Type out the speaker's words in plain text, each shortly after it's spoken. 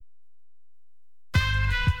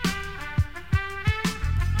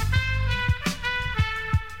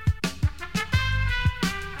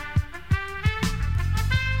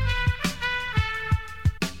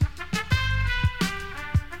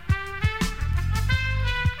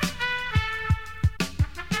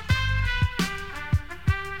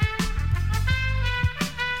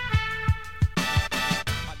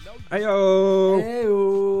Heyo!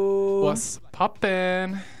 Heyo! What's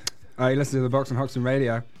poppin'? You listen to the Box on Hoxton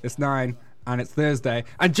Radio. It's 9 and it's Thursday,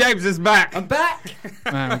 and James is back. I'm back.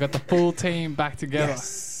 Man, we got the full team back together.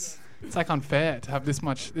 Yes. It's like unfair to have this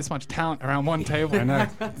much talent around one table. I know.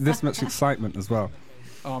 This much excitement as well.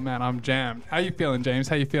 Oh man, I'm jammed. How you feeling, James?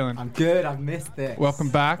 How you feeling? I'm good. I've missed this. Welcome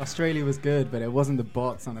back. Australia was good, but it wasn't the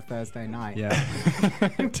box on a Thursday night. Yeah.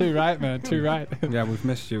 Too right, man. Too right. Yeah, we've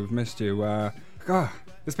missed you. God,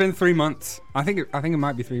 it's been 3 months. I think it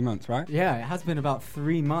might be 3 months, right? Yeah, it has been about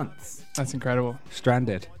 3 months. That's incredible.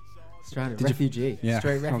 Stranded. Refugee. Yeah.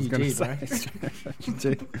 Straight I was refugee, gonna bro. say, straight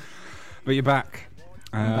refugee. But you're back.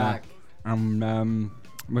 I'm back.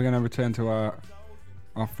 We're going to return to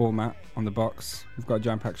our format on the box. We've got a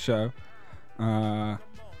jam-packed show. What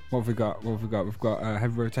have we got? We've got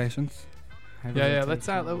heavy rotations. Let's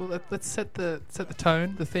set the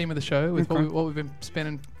tone, the theme of the show with Okay. what we've been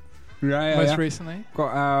spinning Most recently.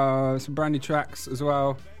 Got some brand new tracks as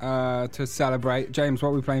well to celebrate. James, what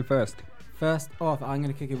are we playing first? First off, I'm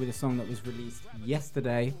going to kick it with a song that was released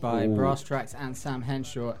yesterday by Brasstracks and Sam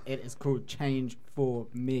Henshaw. It is called Change For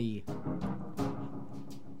Me.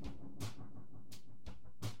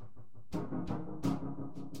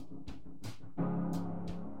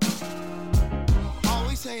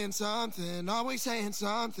 Always saying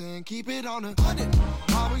something, keep it on a 100.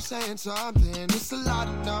 Always saying something, it's a lot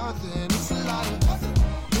of nothing, it's a lot of nothing.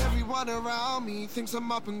 Everyone around me thinks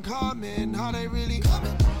I'm up and coming, how they really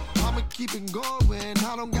coming? I'ma keep it going,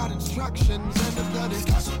 I don't got instructions, end of the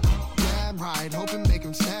discussion. Damn right, hoping make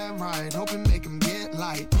him stand right, hoping make him get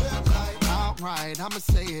light. Outright, I'ma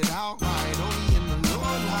say it outright, only in the low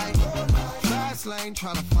light. Fast lane,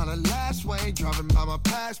 trying to find a last way, driving by my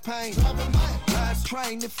past pain. Last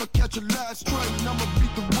train, if I catch a last train, I'ma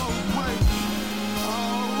beat the road way. Oh,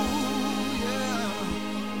 yeah.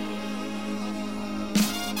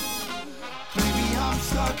 Maybe I'm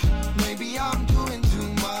stuck, maybe I'm doing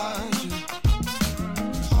too much.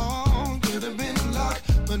 Oh, could have been luck,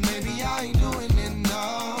 but maybe I ain't doing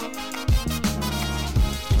enough.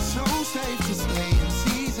 It's so safe to stay in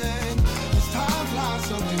season. As time flies,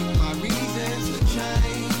 so do my reasons to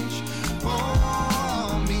change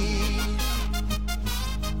for me.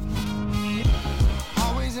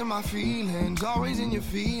 Always in my feelings, always in your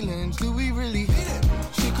feelings. Do we really feel it?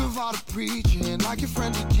 Sick of all the preaching, like your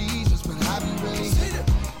friends of Jesus, but have you really seen it?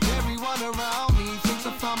 Everyone around me thinks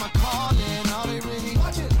I found my calling. Are they really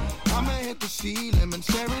watching? I'ma hit the ceiling, been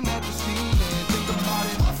staring at the ceiling. Think about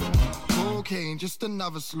it. Cocaine, just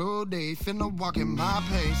another slow day. Finna walk in my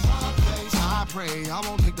pace. I pray I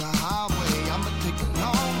won't take the highway. I'ma take the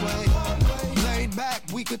long way. Laid back,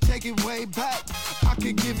 we could take it way back. I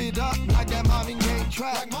could give it up like that Marvin Gaye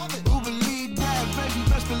track. Who believe that? Baby,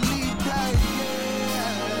 best believe that. Yeah.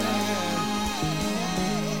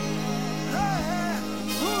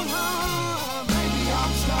 Maybe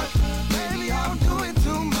I'm stuck. Maybe I'm doing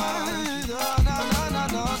too much.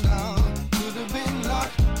 No. Could have been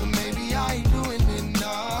luck, but maybe I ain't doing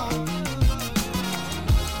enough.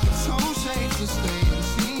 It's so safe to stay in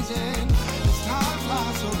season. As time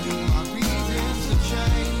flies, so do my reasons to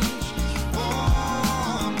change for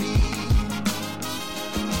me.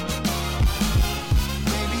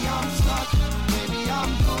 Maybe I'm stuck, maybe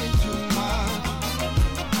I'm doing too much.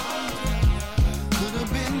 Could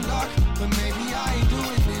have been luck, but maybe I ain't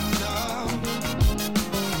doing enough.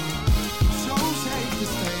 So safe to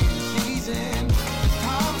stay in season. As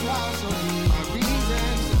time flies, so do my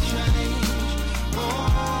reasons to change for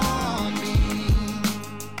me.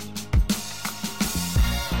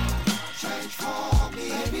 Change for me.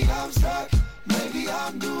 Maybe I'm stuck, maybe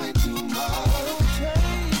I'm doing too much.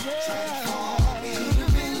 Change for me. Could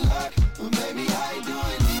have been luck, but maybe I ain't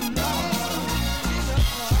doing enough.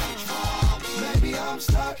 Change for me. Maybe I'm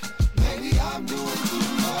stuck, maybe I'm doing too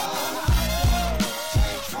much.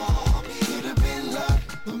 Change for me. Could have been luck,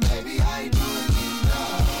 but maybe I ain't doing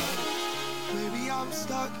enough. Maybe I'm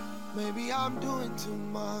stuck, maybe I'm doing too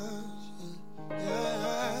much.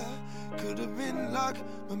 Yeah, could have been luck,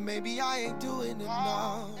 but maybe I ain't doing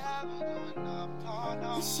enough.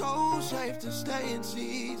 It's so safe to stay in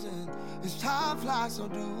season. As time flies, so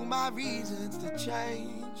do my reasons to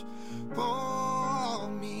change for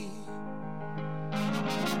me.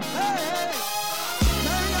 Hey,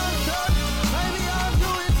 maybe I'm stuck, maybe I'm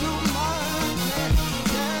doing too much.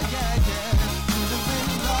 Yeah. Could have been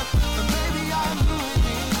luck, but maybe I'm doing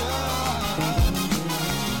enough.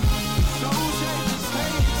 So safe to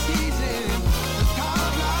stay in season. As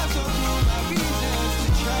time flies, so do my reasons to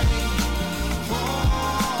change for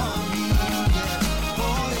me. Yeah,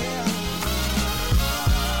 oh yeah.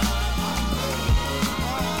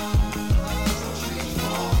 Change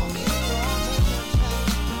for me.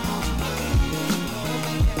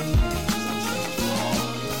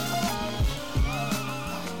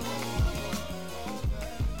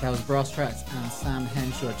 That was Brasstracks and Sam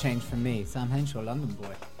Henshaw, Change For Me. Sam Henshaw, London boy.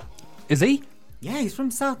 Is he? Yeah, he's from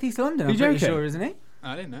South East London, I'm You pretty joking? sure, isn't he?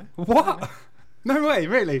 I didn't know. What? No way,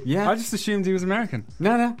 really? Yeah. I just assumed he was American.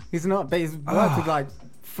 No, he's not, but he's worked with like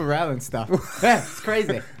Pharrell and stuff. Yeah, it's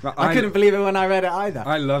crazy. But I couldn't believe it when I read it either.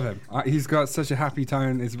 I love him. He's got such a happy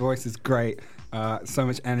tone. His voice is great. So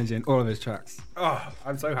much energy in all of his tracks. Oh,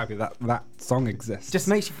 I'm so happy that song exists. Just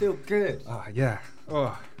makes you feel good. Oh, yeah.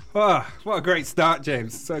 Oh, what a great start,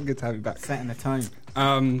 James. So good to have you back. Setting the tone.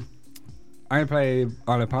 I'm going to play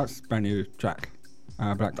Arlo Parks' brand new track.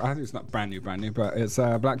 Black. I think it's not brand new, but it's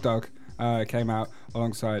Black Dog. It came out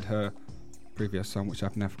alongside her previous song, which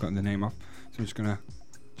I've never forgotten the name of. So I'm just going to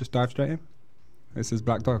dive straight in. This is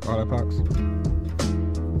Black Dog, Arlo Parks.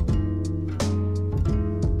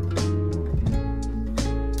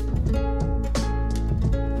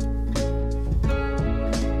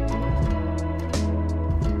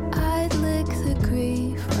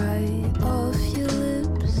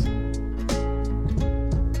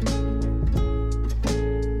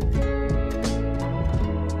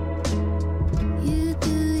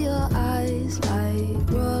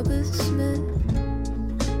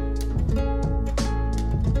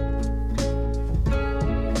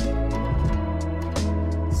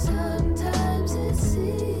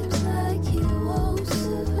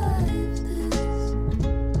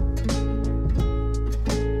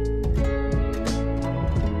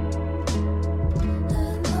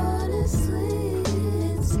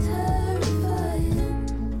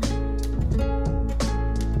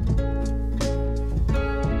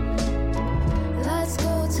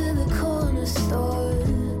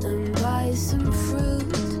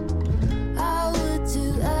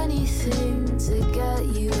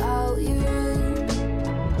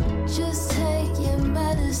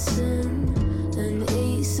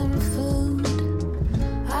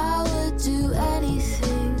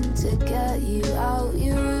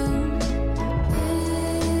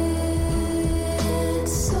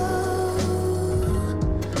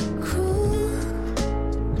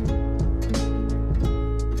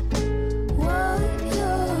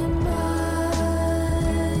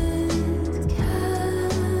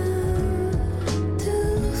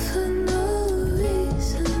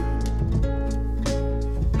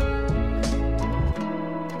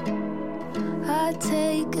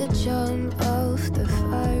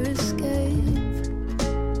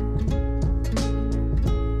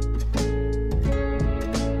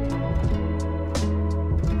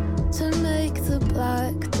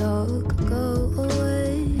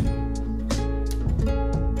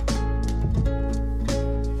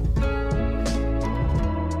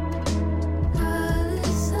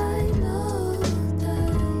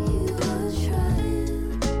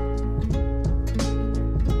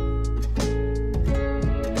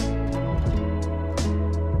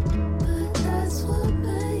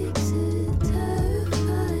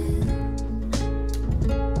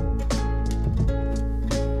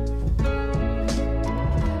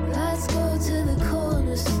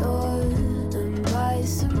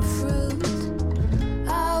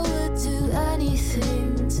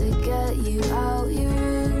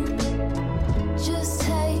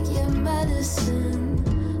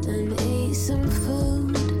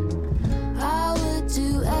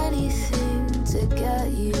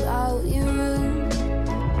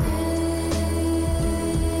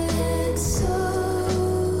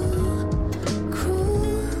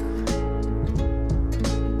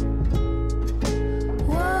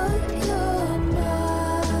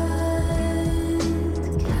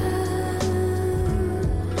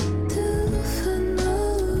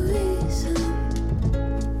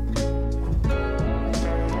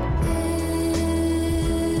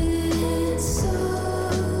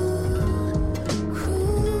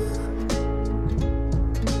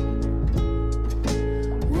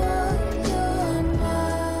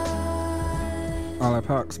 Arlo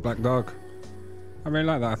Parks, Black Dog. I really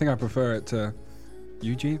like that. I think I prefer it to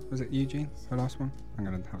Eugene. Was it Eugene, the last one? I'm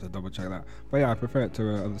going to have to double check that. But yeah, I prefer it to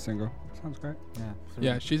her other single. Sounds great.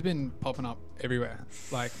 Yeah, she's been popping up everywhere.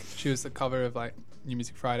 Like, she was the cover of like New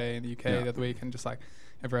Music Friday in the UK the other week, and just like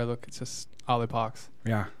everywhere I look, it's just Arlo Parks.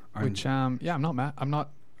 Yeah. Which I'm not mad. I'm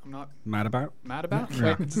not mad about. Mad about?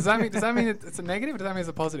 Yeah. Wait, does that mean it's a negative, or does that mean it's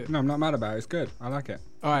a positive? No, I'm not mad about it. It's good. I like it.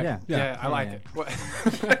 All right. Yeah, I like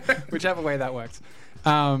it. Whichever way that works.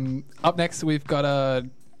 Up next, we've got a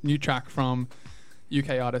new track from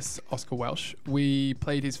UK artist Oscar Welsh. We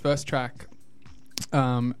played his first track,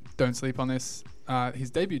 Don't Sleep on This, his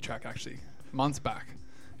debut track actually, months back.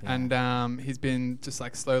 Yeah. And he's been just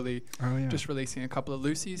like slowly just releasing a couple of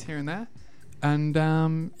loosies here and there. And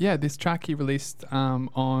this track he released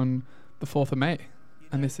on the 4th of May.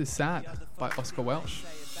 and this is Sad by Oscar Welsh.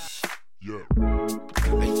 You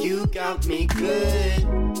got me good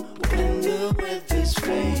when the weather's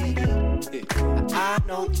fading. I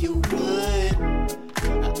know you would.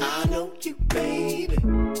 I know you, baby.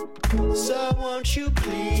 So won't you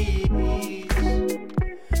please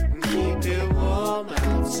keep it warm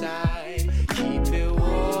outside? Keep it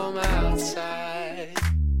warm outside.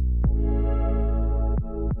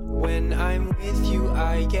 When I'm with you,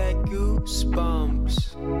 I get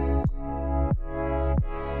goosebumps.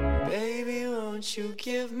 Baby, won't you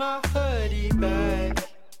give my hoodie back?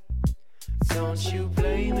 Don't you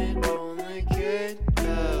blame it on the good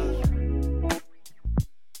love.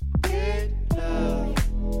 Good love.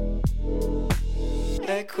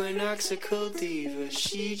 Equinoxical diva,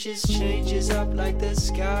 she just changes up like the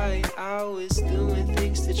sky. I was doing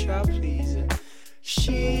things to try please her.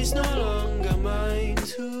 She's no longer mine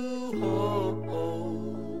to hold.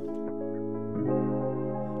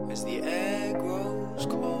 As the air grows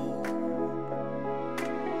cold,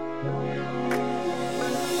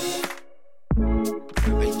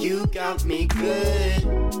 you got me good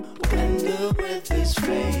when the weather's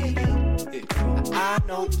fading. I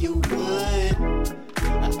know you would.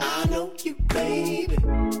 I know you, baby.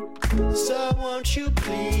 So won't you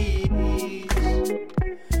please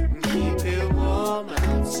keep it warm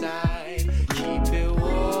outside? Keep it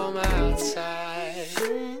warm outside.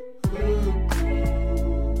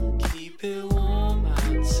 Keep it warm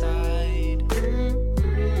outside.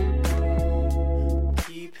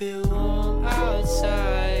 Keep it warm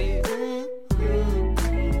outside.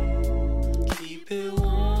 Keep it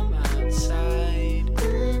warm outside.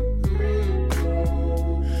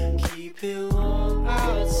 Keep it warm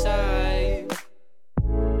outside.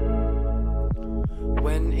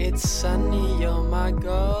 When it's sunny, you're my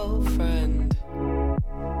girlfriend.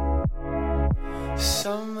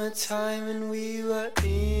 Summertime and we were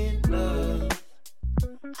in love.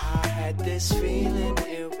 I had this feeling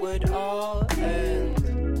it would all end.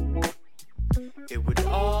 It would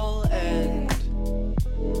all end.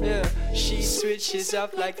 Yeah, she switches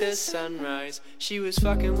up like the sunrise. She was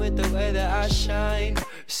fucking with the way that I shine.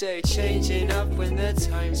 Say changing up when the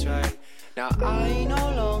time's right. Now I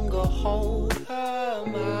no longer hold her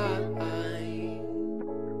mind.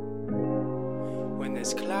 When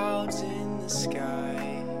there's clouds in the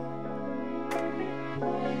sky.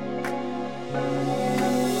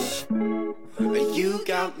 You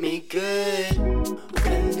got me good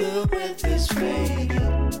when the weather's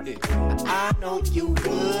fading. I know you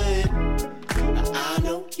would. I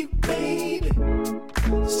know you, baby.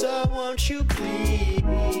 So won't you please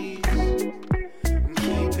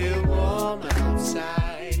keep it warm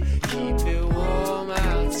outside? Keep it warm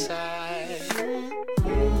outside.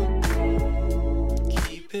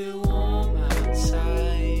 Keep it warm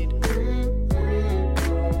outside.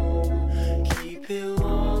 Keep it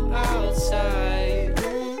warm outside.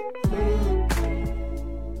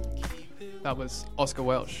 That was Oscar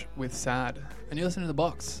Welsh with Sad. And you listen to The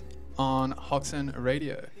Box on Hoxton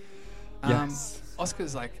Radio. Yes.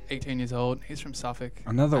 Oscar's like 18 years old. He's from Suffolk.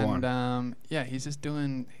 Another and, one. Yeah, he's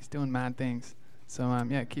doing mad things. So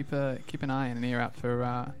yeah, keep an eye and an ear out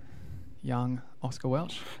for young Oscar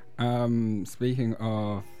Welsh. Speaking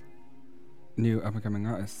of new up-and-coming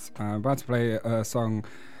artists, I'm about to play a song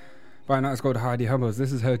by an artist called Hydie Humbles.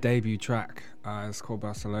 This is her debut track. It's called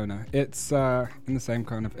Barcelona. It's in the same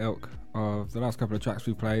kind of ilk of the last couple of tracks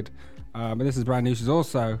we played, but this is brand new. She's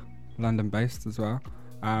also London-based as well,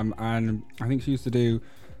 and I think she used to do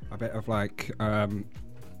a bit of like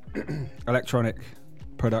electronic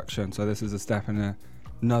production. So this is a step in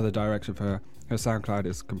another direction for her. Her SoundCloud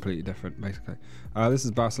is completely different, basically. This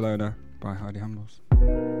is Barcelona by Hydie Humbles.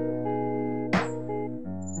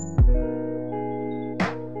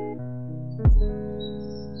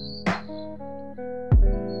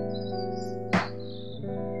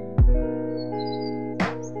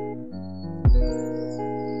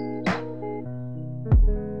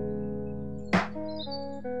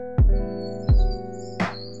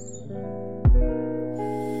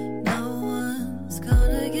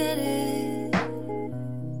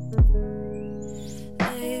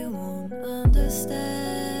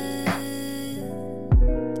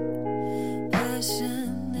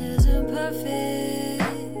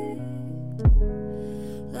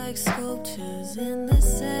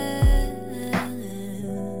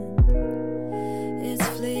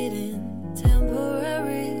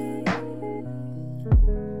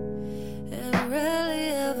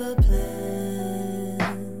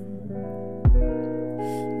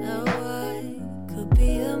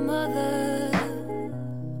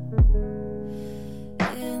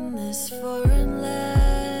 Foreign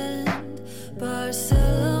land, Barcelona.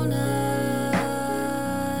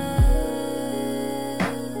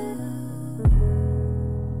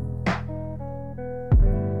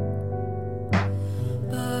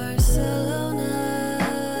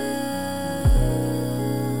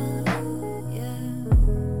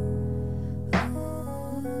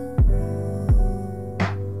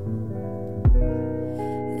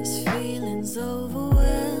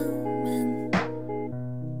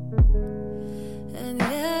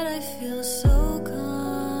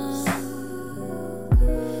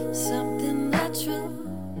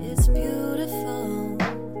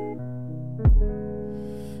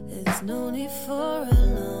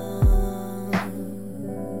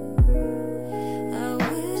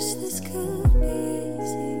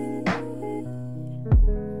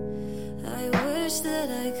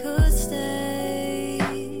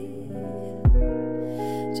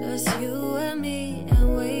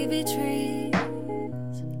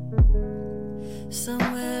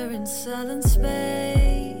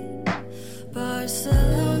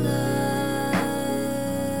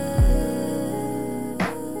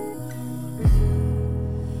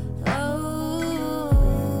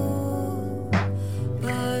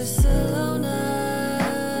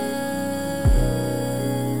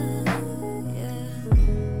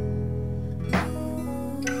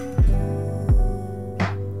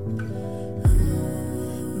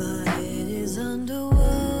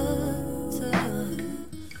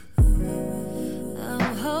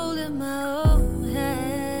 in my own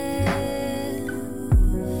head.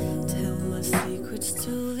 Tell my secrets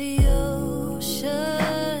to the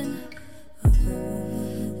ocean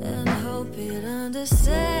and hope it understands.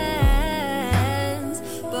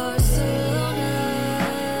 Barcelona.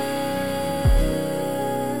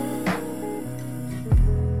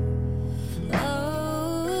 Oh,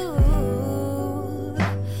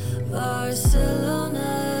 Barcelona.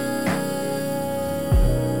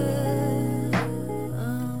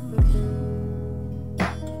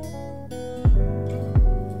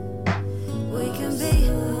 We can be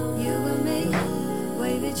you and me,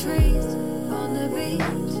 wavy trees on the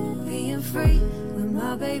beach, being free with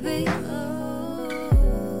my baby.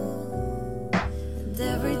 And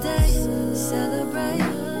every day celebrate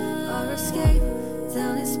our escape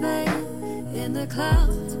down in Spain. In the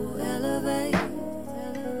clouds we'll elevate.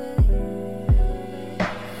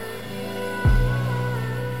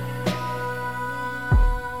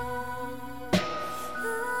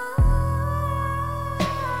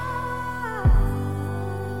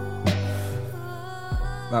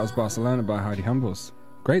 That was Barcelona by Hydie Humbles.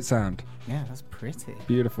 Great sound. Yeah, that's pretty.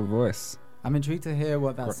 Beautiful voice. I'm intrigued to hear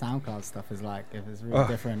what that sound card stuff is like, if it's really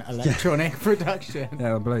different electronic production. Yeah,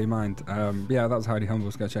 it'll blow your mind. Yeah, that was Hydie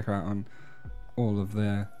Humbles. Go check her out on all of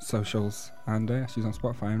their socials. And she's on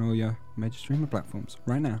Spotify and all your major streaming platforms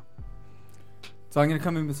right now. So I'm going to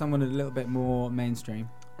come in with someone a little bit more mainstream.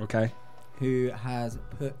 Okay. Who has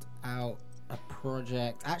put out a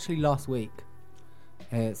project, actually last week.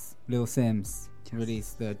 It's Lil Simz.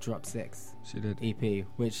 Released the Drop 6 She did. EP,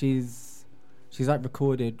 which she's like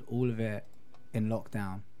recorded all of it in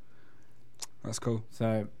lockdown. That's cool.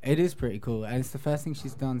 So it is pretty cool, and it's the first thing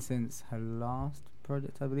she's done since her last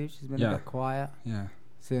project, I believe. She's been a bit quiet. Yeah.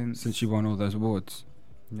 Since she won all those awards.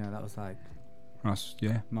 Yeah, that was like last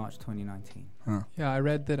year, March 2019. Huh. Yeah, I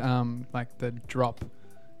read that like the Drop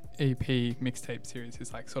EP mixtape series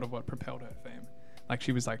is like sort of what propelled her fame. Like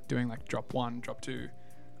she was like doing like Drop 1, Drop 2.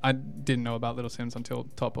 I didn't know about Little Simz until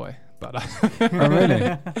Top Boy, but oh really?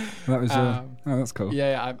 That was oh, that's cool.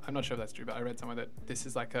 Yeah, I'm not sure if that's true, but I read somewhere that this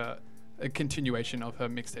is like a continuation of her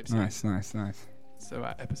mixtape series. Nice. So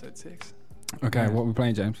episode 6. Okay, what are we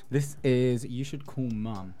playing, James? This is You Should Call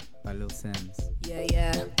Mum by Lil Simz.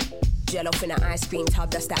 Yeah. Jello in the ice cream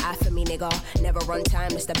tub, that's the eye for me, nigga. Never run time,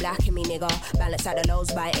 that's the black in me, nigga. Balance out the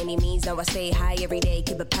lows by any means. Now I stay high every day,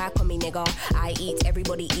 keep a pack on me, nigga. I eat,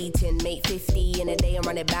 everybody eating. Make 50 in a day and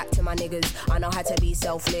run it back to my niggas. I know how to be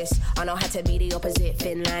selfless. I know how to be the opposite,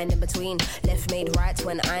 thin line in between. Left made right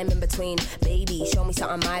when I'm in between. Baby, show me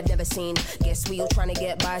something I've never seen. Guess we all trying to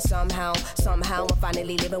get by somehow. Somehow I'm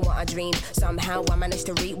finally living what I dream. Somehow I managed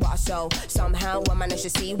to reap what I sow. Somehow I managed to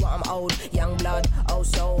see what I'm owed. Young blood, oh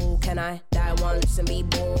so can I die once and be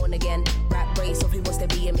born again? Rap race of who wants to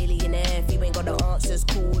be a millionaire. If you ain't got the answers,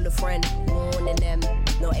 call a friend. Warning them,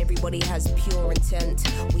 not everybody has pure intent.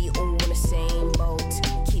 We all in the same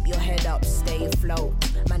boat. Keep your head up, stay afloat.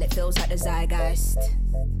 Man, it feels like the zeitgeist.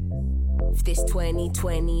 If this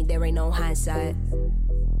 2020, there ain't no hindsight.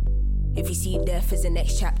 If you see death as the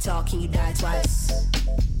next chapter, can you die twice?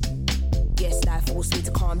 Guess life forced me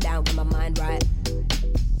to calm down, get my mind right.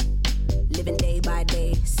 Living day by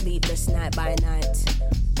day, sleepless night by night.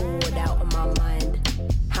 Bored out of my mind.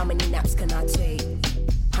 How many naps can I take?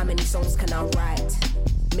 How many songs can I write?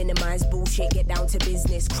 Minimize bullshit, get down to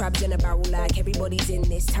business. Crabs in a barrel like everybody's in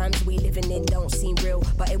this. Times we living in don't seem real,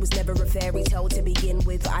 but it was never a fairy tale to begin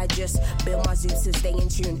with. I just build my Zeus to stay in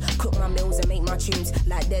tune. Cook my meals and make my tunes.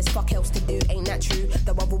 Like there's fuck else to do, ain't that true?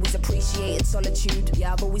 Though I've always appreciated solitude.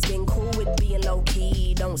 Yeah, I've always been cool with being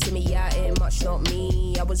low-key. Don't see me out here much, not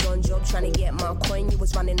me. I was on job trying to get my coin. You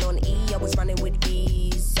was running on E, I was running with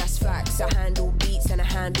ease. That's facts, I handle beats and I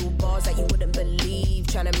handle bars that you wouldn't believe.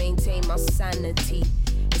 Trying to maintain my sanity.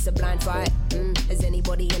 It's a blind fight, is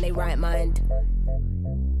anybody in their right mind?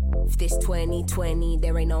 If this 2020,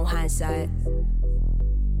 there ain't no hindsight.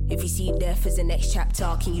 If you see death as the next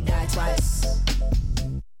chapter, can you die twice?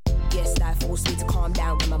 Yes, life forced me to calm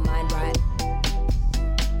down, get my mind right.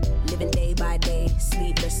 Living day by day,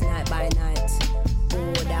 sleepless night by night.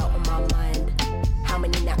 Bored out of my mind. How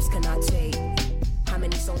many naps can I take? How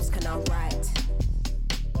many songs can I write?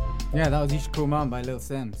 Yeah, that was You Should Call Mum by Lil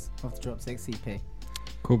Simz off the Drop 6 EP.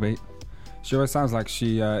 Cool beat. She always sounds like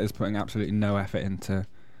she is putting absolutely no effort into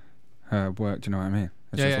her work. Do you know what I mean?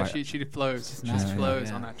 It's Yeah, like she flows. She Yeah, just flows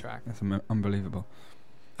yeah. on that track. That's unbelievable.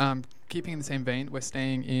 Keeping in the same vein, we're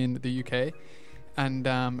staying in the UK, and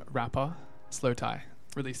rapper slowthai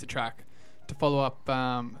released a track to follow up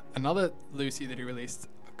another Lucy that he released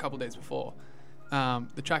a couple days before.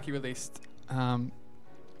 The track he released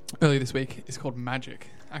earlier this week is called Magic.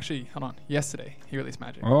 Actually, hold on. Yesterday he released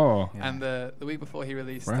Magic. Oh, Yeah. And the week before he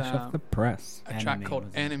released fresh off the press. a track Enemy, called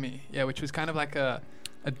wasn't it? Enemy. Yeah, which was kind of like a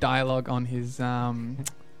dialogue on his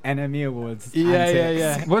NME Awards. Yeah, antics.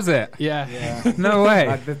 yeah. Was it? Yeah. Yeah. No way.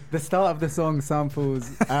 Like the start of the song samples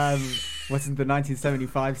what's in the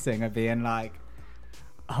 1975 singer being like,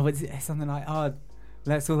 oh, it's something like, oh,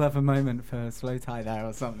 let's all have a moment for slowthai there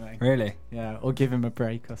or something. Really? Yeah, or give him a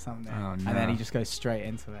break or something. Oh, And no. then he just goes straight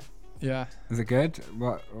into it. Yeah. Is it good?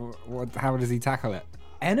 What? How does he tackle it?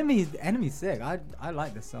 Enemy's sick. I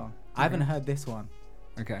like this song. I haven't heard this one.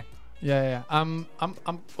 Okay. Yeah. I'm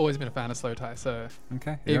always been a fan of slowthai, so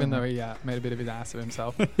Okay. even though he made a bit of his ass of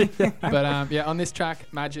himself. But yeah, on this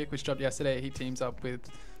track, Magic, which dropped yesterday, he teams up with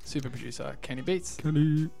super producer Kenny Beats.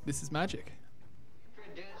 This is Magic.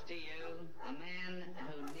 Introduce to you a man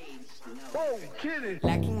who needs to know. Oh, kitty.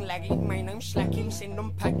 Lacking, my name's slacking, send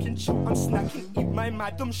them packing, shit, I'm snacking. Eat my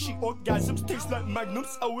madam, she orgasms, taste like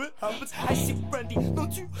magnums, how it happens. I sip brandy,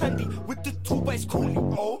 not too handy, with the two boys calling,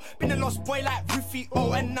 oh. Been a lost boy like Rufy,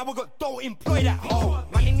 oh, and now I got dough employed at home.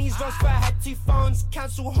 Running these roads for I had 2 phones,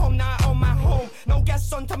 cancel home, now I own my home. No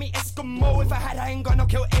gas on, tell me Eskimo, if I had, I ain't gonna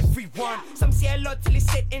kill everyone. Some say a lot till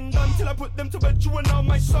it's said and done, till I put them to bed, you and now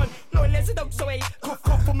my son. No, let's a dog, so I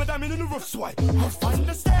cough from a diamond in the rough, so I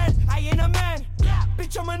understand, I ain't a man.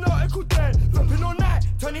 Bitch, I'm an article then. Rapping all night,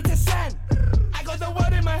 turn it to sand. I got the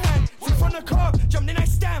word in my hand. Teeth on the car, jump then I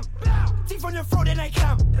stamp. Teeth on your throat, then I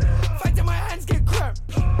clamp. Fight till my hands get cramped.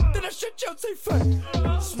 Then I shut you say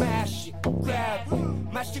fuck. Smash it, grab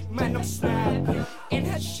it. Mash it, man, I'm snap. In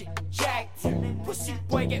her shit, jacked. Pussy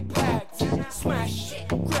boy get packed. Smash it,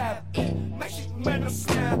 grab it. Mash it, man, I'm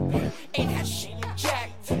snap. In her shit,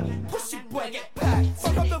 jacked. Pussy boy get packed.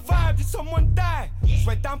 Fuck up the vibe, did someone die?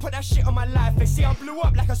 Swear down, put that shit on my life. They say I blew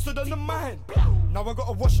up like I stood on the mine. Now I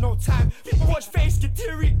gotta watch no time. People watch face, get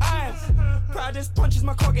teary eyes. Proudest punches,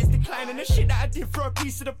 my car gets declined. And the shit that I did for a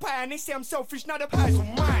piece of the pie. And they say I'm selfish, now the pie's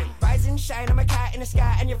on mine. Rise and shine, I'm a cat in the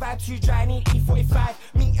sky. And your vibe too dry, need E45.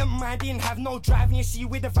 Me and mine didn't have no drive. And you see you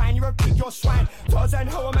with the vine, you're a pig, you're swine. Tarzan,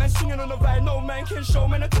 how a man singing on the ride. No man can show,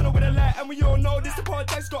 man, a tunnel with a light. And we all know this, the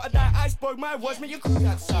podcast gotta die. Iceberg, my words, make you cool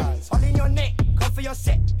that size. All in your neck, come for your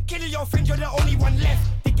set. Killing your friends, you're the only one left.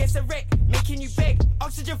 Dick gets a wreck, making you beg.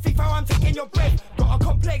 Oxygen thief, how I'm taking your breath. Got a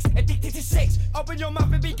complex, addicted to sex. Open your mouth,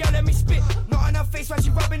 baby girl, let me spit. Not on her face while she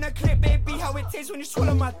rubbing a clip, baby. How it tastes when you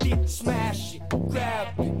swallow my dick. Smash it, grab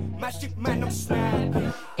it. Mash it, man, I'm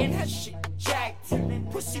snapping. In her shit, jacked.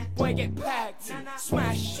 Pussy boy get packed.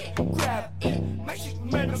 Smash it, grab it. Mash it,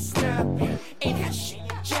 man, I'm snapping. In her shit,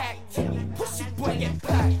 jacked. Pussy boy get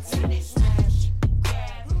packed. Smash it,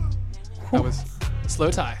 grab it. That was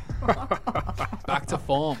slowthai. Back to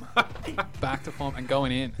form. Back to form and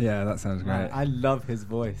going in. Yeah, that sounds great. I love his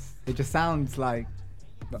voice. It just sounds like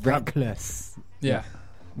reckless. Yeah.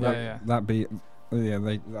 That beat,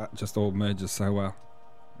 that just all merges so well.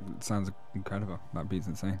 It sounds incredible. That beat's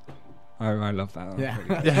insane. I love that. Yeah.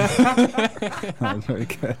 That was really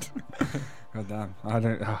good. God damn. I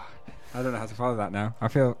don't know how to follow that now. I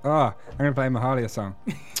feel, I'm going to play a Mahalia song.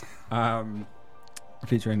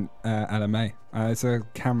 Featuring LMA. It's a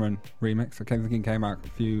Cameron remix. I think it came out a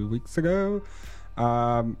few weeks ago.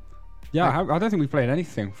 I don't think we played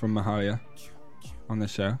anything from Mahalia on this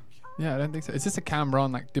show. Yeah, I don't think so. Is this a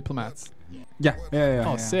Cameron, like Diplomats? Yeah.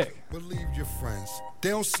 Oh, sick. Believe your friends. They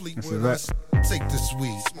don't sleep This with is us. Take this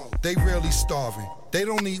weed. They really starving. They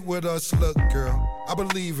don't eat with us. Look, girl, I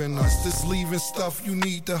believe in us. This leaving stuff you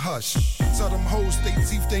need to hush. Tell them hoes they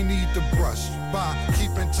teeth they need to brush. Bye,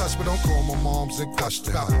 keep in touch, but don't call my moms and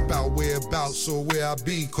question about whereabouts or where I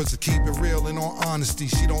be. Cause to keep it real and all honesty,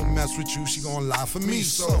 she don't mess with you, she gon' lie for me.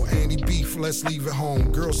 So, any beef, let's leave it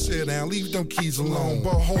home. Girl, sit down, leave them keys alone.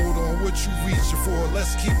 But hold on, what you reaching for?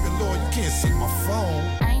 Let's keep it low, you can't see my phone.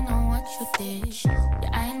 I know what you did. Yeah,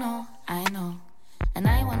 I know. And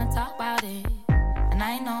I wanna talk about it. And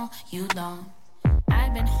I know you don't.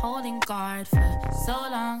 I've been holding guard for so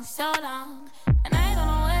long. And I don't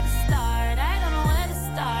know where to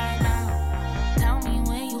start now. Tell me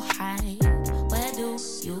where you hide. Where do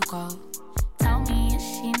you go? Tell me, is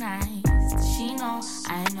she nice? Does she know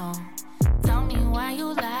I know? Tell me why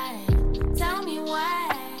you lie. Tell me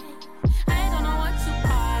why. I don't know what you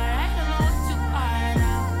are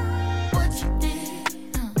now. What you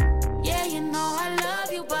did. Yeah, you know I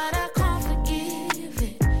love you, but I can't forgive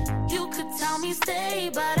it. You could tell me stay,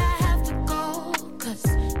 but I have to go. Cause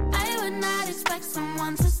I would not expect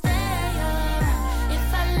someone to stay around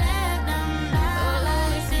if I let them down.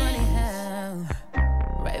 Oh, it's funny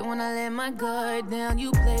how right when I let my guard down,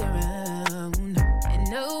 you play around. And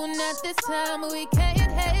no, not this time, we can't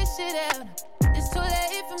hash it out. It's too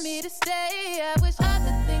late for want me to stay. I wish all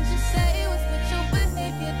the things you say was what your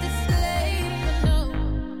behavior displayed. But no,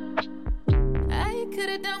 I could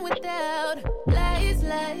have done without lies,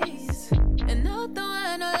 lies. And although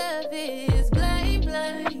I know love is blind,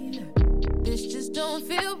 blind, this just don't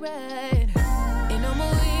feel right. Ain't no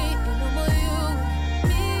more we, ain't no more you,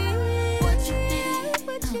 me. What you did,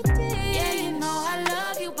 Yeah, you know I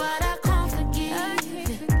love you, but I can't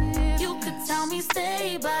forgive. You could tell me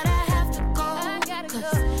stay, but I have to go.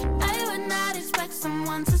 Cause I would not expect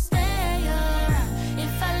someone to stay around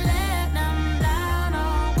if I let them down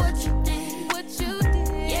on what you did.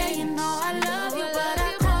 Yeah, you know I love you, but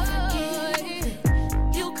I can't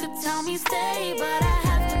forgive. You could tell me stay, but I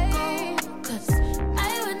have to go. Cause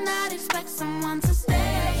I would not expect someone to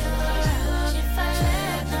stay around if I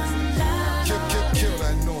let them down. Kill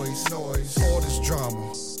that noise, all this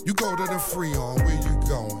drama. You go to the free on, where you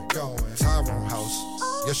going? Tyrone house.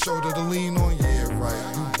 Your shoulder to lean on, yeah,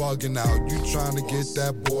 right. You bugging out, you trying to get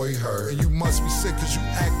that boy hurt. And you must be sick cause you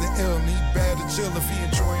acting ill. Need bad to chill if he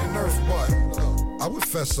enjoying Earth, but I would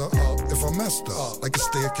fess up if I messed up. Like a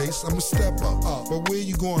staircase, I'ma step up. But where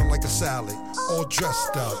you going like a salad? All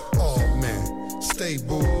dressed up. Oh man, stay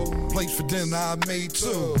boo. Plates for dinner I made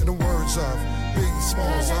too. In the words of Biggie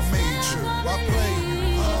Smalls, I made you. I played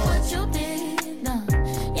you. What you did, no.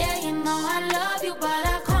 Yeah, you know I love you, but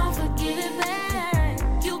I can't forgive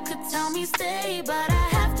it. You could tell me stay, but I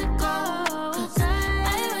have to go. Cause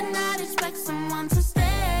I would not expect someone to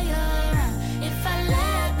stay around if I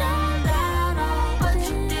let them down on what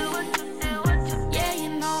you do. Yeah, you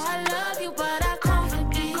know I love you, but I can't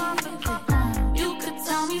forgive it. You could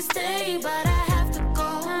tell me stay, but I have to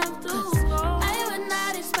go. Cause I would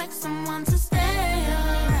not expect someone to stay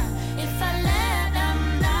around if I let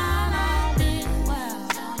them down on it. Well,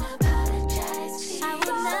 don't apologize, please. I would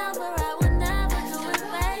never do it,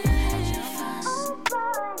 baby.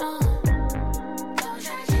 Don't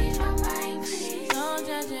try to change my mind, please. Don't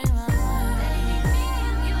try to change my mind. Baby, me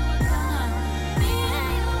and you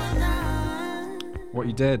are done. What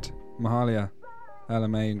you did, Mahalia,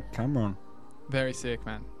 LMA, and Cameron. Very sick,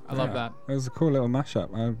 man. I love that. It was a cool little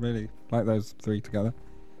mashup. I really like those three together.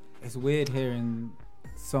 It's weird hearing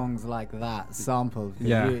songs like that sampled.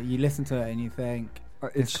 Yeah. You listen to it and you think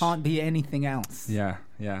it It's can't be anything else. Yeah.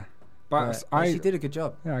 But she did a good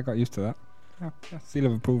job. Yeah, I got used to that. Yeah. See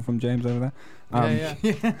Liverpool from James over there.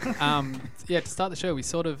 To start the show, we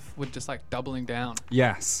sort of were just like doubling down.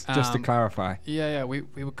 Yes, just to clarify. Yeah. We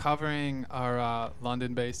were covering our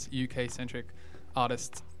London-based, UK-centric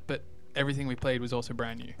artists, but everything we played was also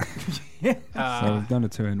brand new. So we've done a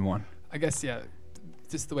 2-in-1. I guess,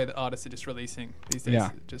 just the way that artists are just releasing these days.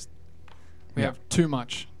 Yeah. We have too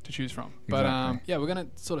much to choose from. But Exactly. we're going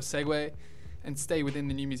to sort of segue and stay within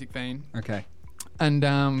the new music vein. Okay. And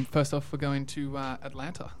first off, we're going to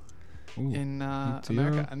Atlanta in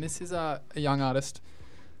America. And this is a young artist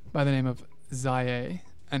by the name of Zaia.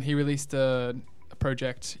 And he released a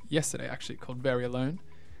project yesterday, actually, called Very Alone.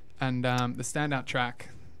 And the standout track,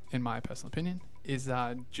 in my personal opinion, is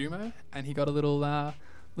JUMO. And he got a little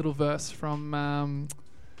verse from,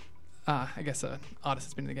 I guess, an artist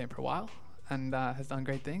that's been in the game for a while and has done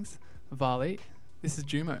great things, Valee. This is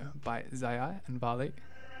JUMO by Zaia and Valee.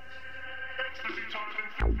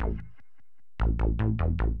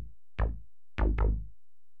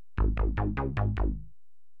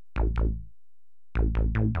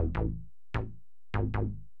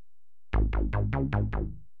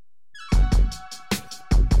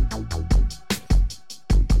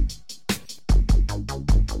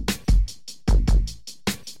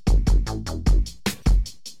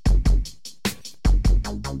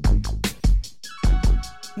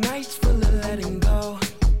 Nights full of letting go.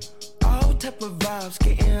 All type of vibes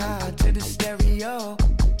getting high to the stereo.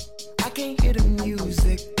 I can't hear the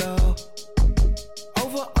music though.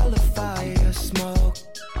 Over all the fire smoke.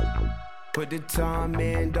 Put the time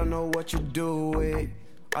in, don't know what you do with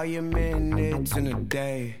all your minutes in a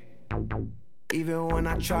day. Even when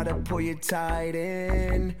I try to pull you tight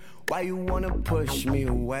in, why you wanna push me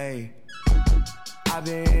away? I've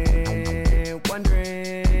been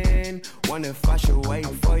wonder if I should wait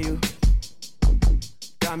for you.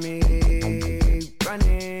 Got me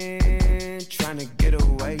running, trying to get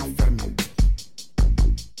away from you.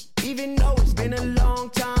 Even though it's been a long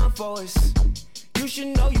time for us, you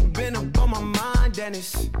should know you've been up on my mind,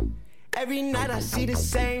 Dennis. Every night I see the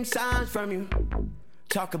same signs from you.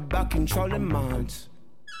 Talk about controlling minds.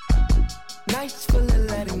 Nights full of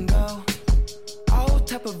letting go. All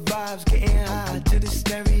type of vibes getting high to the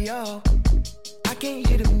stereo. I can't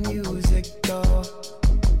hear the music though.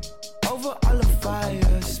 Over all the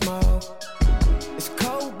fire smoke. It's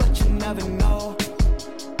cold but you never know.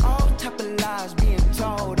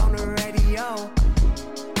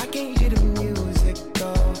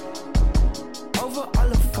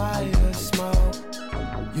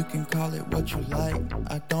 call it what you like.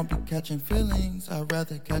 I don't be catching feelings, I'd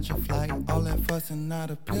rather catch a flight. All that fussing not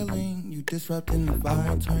appealing, you disrupting the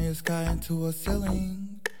vibe. Turn your sky into a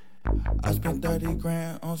ceiling. I spent 30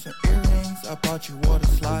 grand on some earrings, I bought you water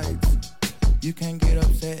slides. You can't get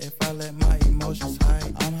upset if I let my emotions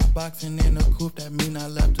hide. I'm hotboxing in a coupe, that mean I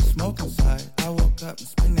left the smoke inside. I woke up and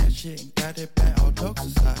spin that shit and got it back, all jokes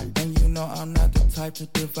aside. And you know I'm not the type to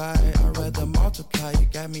divide, I'd rather multiply. You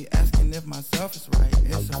got me asking if myself is right,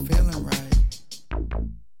 it's a feeling right.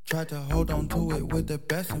 Tried to hold on to it with the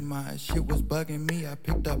best in mind. Shit was bugging me, I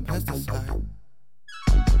picked up pesticide.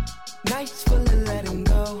 Nights full of letting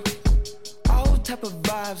go. All type of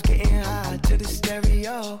vibes getting high to the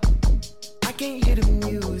stereo. I can't hear the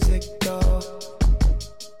music though.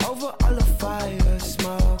 Over all the fire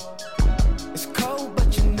smoke. It's cold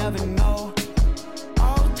but you never know.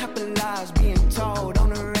 All type of lies being told on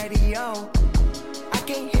the radio. I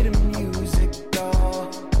can't hear the music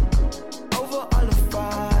though. Over all the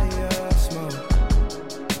fire smoke.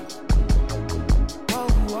 Whoa,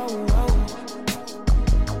 whoa, whoa.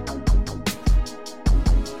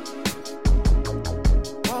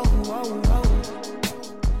 Whoa, whoa, whoa.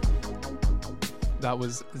 That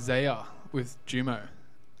was Zaia with JUMO.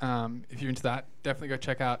 If you're into that, definitely go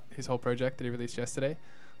check out his whole project that he released yesterday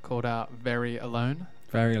called Very Alone.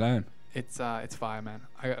 Very Alone. It's fire, man.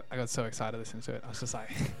 I got so excited listening to it. I was just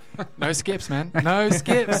like, no skips, man. No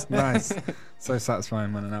skips. Nice. So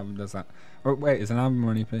satisfying when an album does that. Oh, wait, is an album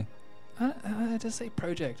or an EP? Just say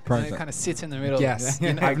project. Project. It kind of sits in the middle. Yes.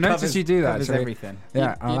 You know, I've noticed you do that. Covers Actually. everything.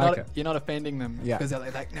 Yeah, I like it. You're not offending them Yeah. because they're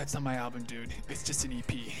like, no, it's not my album, dude. It's just an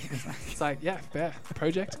EP. It's like, yeah, fair.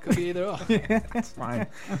 Project could be either or. It's fine.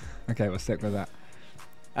 Okay, we'll stick with that.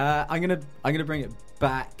 I'm gonna bring it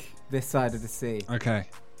back this side of the sea Okay.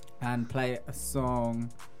 and play a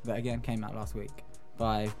song that again came out last week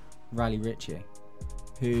by Raleigh Ritchie,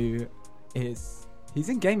 who he's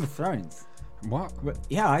in Game of Thrones. What?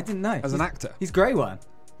 Yeah, I didn't know. As an actor? He's Grey One.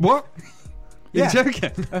 What? Yeah. You're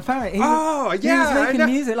joking? Apparently, Yeah, he was making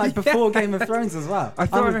music like before Game of Thrones as well. I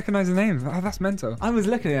thought I recognised the name. Oh, that's mental. I was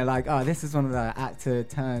looking at it like, oh, this is one of the actor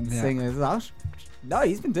turned singers. No,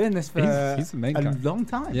 he's been doing this for he's the main a guy. long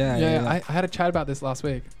time. Yeah. I had a chat about this last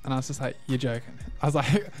week, and I was just like, "You're joking." I was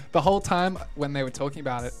like, the whole time when they were talking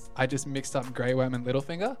about it, I just mixed up Grey Worm and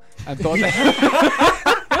Littlefinger, and thought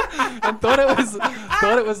thought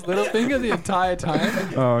it was Littlefinger the entire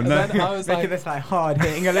time. Oh and no! Then I was making like, this like hard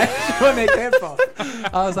hitting electronic hip hop.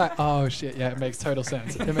 I was like, oh shit, yeah, it makes total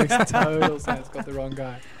sense. It makes total sense. Got the wrong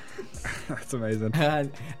guy. That's amazing.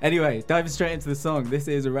 Anyway, diving straight into the song. This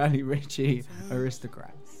is Raleigh Ritchie,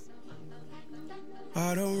 Aristocrats.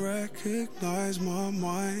 I don't recognize my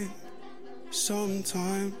mind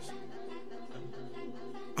sometimes.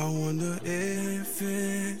 I wonder if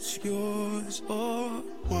it's yours or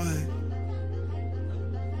mine.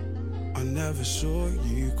 I never saw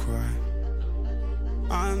you cry,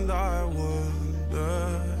 and I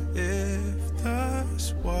wonder if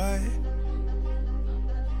that's why.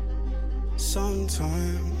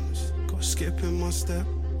 Sometimes go skipping my step,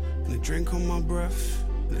 and a drink on my breath,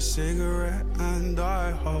 and a cigarette, and I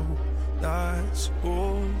hope that's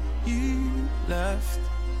all you left.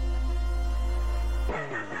 I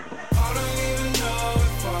don't even know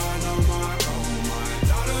if I know my own mind.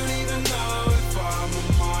 I don't even know if I'm on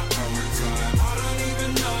my own time. I don't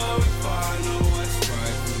even know if I know what's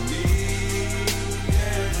right for me.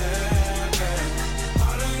 Yeah.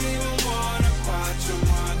 I don't even wanna patch on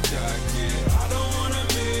my jacket. I don't wanna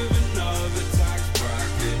move another tax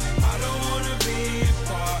bracket. I don't wanna be a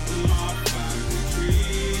part of my family tree.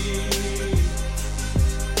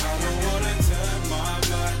 I don't wanna turn my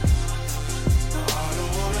back. I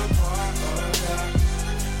don't wanna part of that.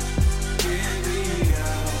 Get me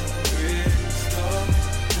out, aristocracy.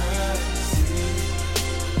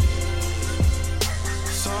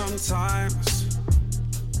 Sometimes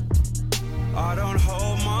I don't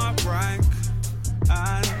hold my rank,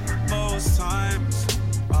 and most times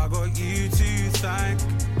I got you to thank.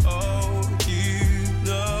 Oh, you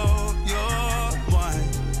know you're mine.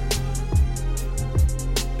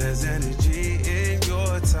 There's energy in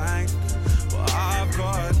your tank, but I've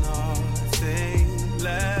got nothing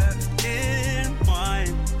left in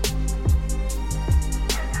mine.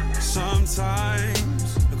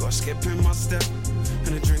 Sometimes I got skipping my step,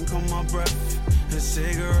 and a drink on my breath, and a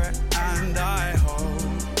cigarette, and I hope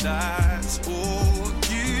that's all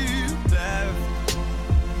you left.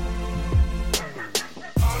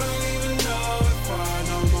 I don't even know if I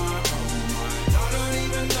know my own mind. I don't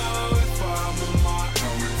even know if I'm on my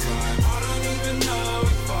own time. I don't even know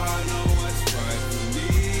if I know what's right for me.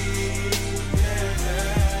 Yeah.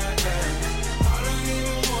 I don't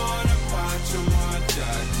even wanna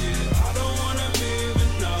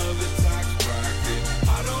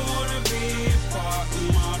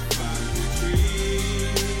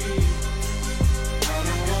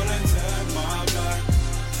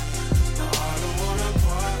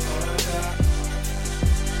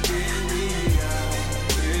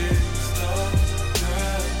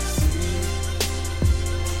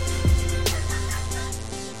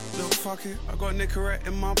got Nicorette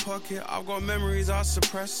in my pocket. I've got memories I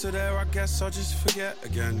suppress, so there I guess I'll just forget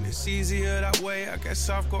again. It's easier that way, I guess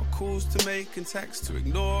I've got calls to make and texts to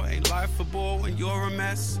ignore. Ain't life a bore when you're a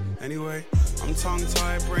mess. Anyway, I'm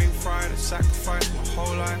tongue-tied, brain fried, I've sacrificed my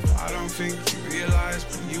whole life. I don't think you realise,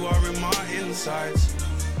 but you are in my insides.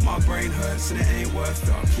 My brain hurts and it ain't worth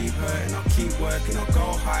it. I'll keep hurting, I'll keep working. I'll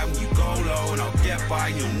go high when you go low, and I'll get by,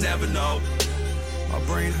 you'll never know. My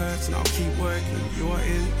brain hurts and I'll keep working. You are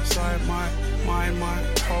inside my mind, my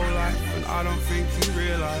whole life, and I don't think you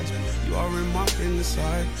realise you are in my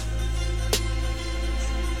inside.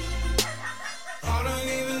 I don't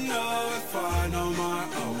even know if I know my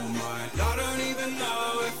own mind. I don't even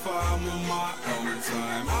know if I'm on my own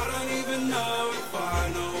time. I don't even know if I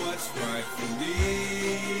know what's right for me.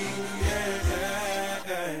 Yeah.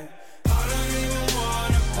 I don't even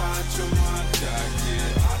wanna patch on my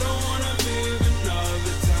jacket. I don't wanna live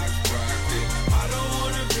another tax bracket. I don't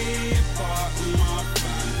wanna be a part of my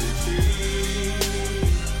fantasy.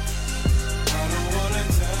 I don't wanna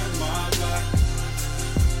turn my back.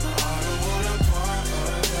 I don't wanna part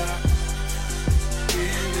of that.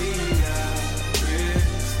 In the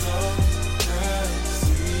aristocracy.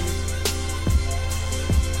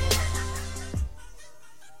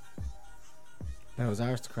 That was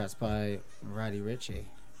Aristocrats by Raleigh Ritchie.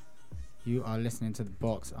 You are listening to The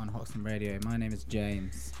Box on Hoxton Radio. My name is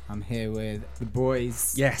James. I'm here with the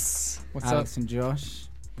boys. Yes. What's Alex and Josh.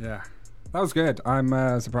 Yeah. That was good. I'm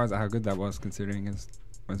surprised at how good that was, considering it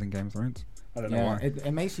was in Game of Thrones. I don't know why.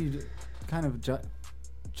 It makes you kind of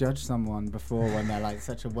judge someone before when they're like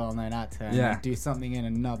such a well-known actor and they do something in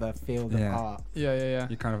another field of art. Yeah.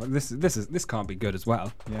 You kind of this can't be good as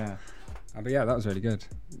well. Yeah. But yeah, that was really good.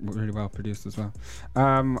 Really well produced as well.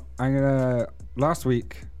 Last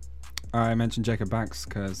week I mentioned Jacob Banks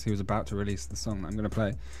because he was about to release the song that I'm going to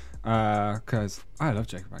play. Because I love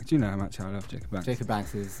Jacob Banks. You know how much I love Jacob Banks. Jacob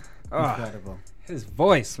Banks is incredible. His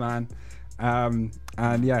voice, man. And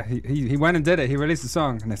yeah, he went and did it. He released the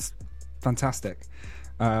song and it's fantastic.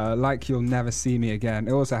 Like You'll Never See Me Again.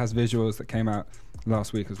 It also has visuals that came out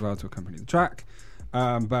last week as well to accompany the track.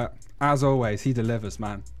 But as always, he delivers,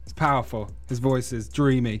 man. It's powerful. His voice is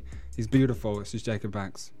dreamy. He's beautiful. This is Jacob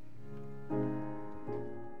Banks.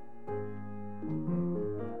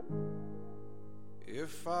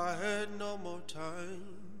 If I had no more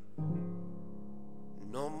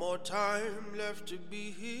time left to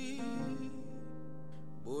be here,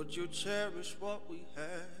 would you cherish what we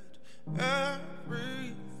had?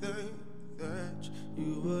 Everything that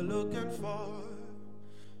you were looking for.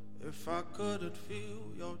 If I couldn't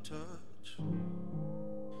feel your touch,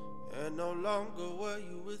 and no longer were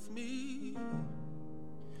you with me,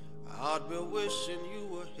 I'd be wishing you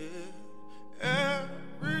were here.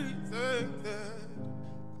 Everything that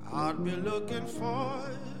I'd be looking for.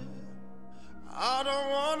 I don't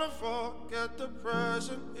wanna forget the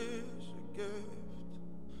present is a gift.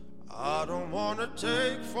 I don't wanna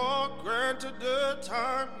take for granted the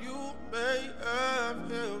time you may have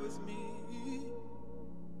here with me.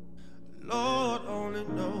 Lord only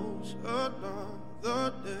knows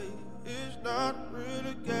another day is not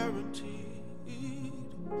really guaranteed.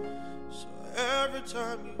 So every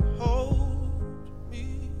time you hold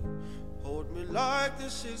me like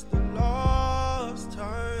this is the last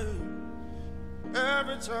time.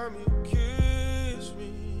 Every time you kiss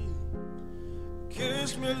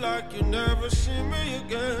me like you never see me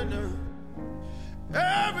again.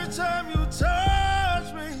 Every time you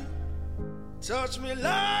touch me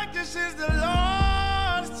like this is the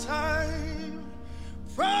last time.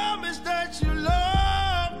 Promise that you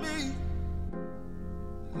love me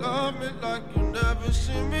like you never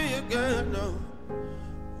see me again. No.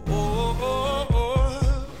 Oh, oh,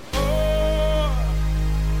 oh, oh,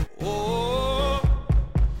 oh,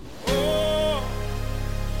 oh,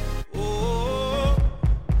 oh.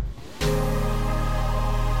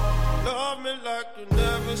 Love me like you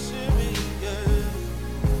never see me again.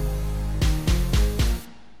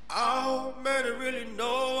 How many really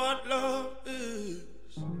know what love is?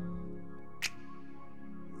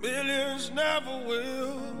 Millions never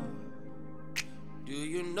will. Do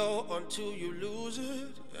you know until you lose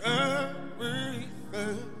it? Everything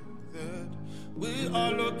that we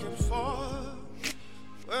are looking for.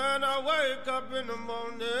 When I wake up in the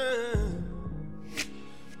morning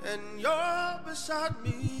and you're beside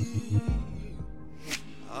me,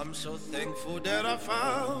 I'm so thankful that I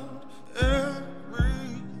found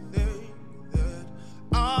everything that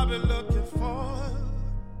I've been looking for.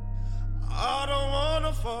 I don't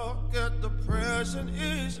wanna forget the present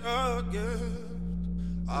is a gift.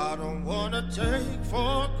 I don't wanna take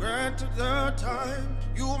for granted the time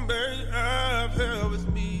you may have here with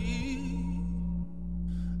me.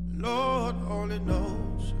 Lord only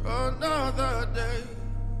knows another day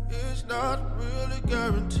is not really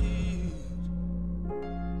guaranteed.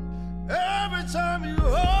 Every time you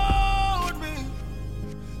hold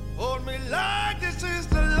me like this is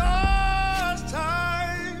the last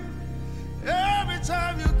time. Every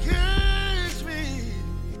time you kiss me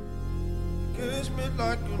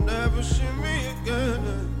like you'll never see me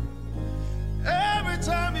again. Every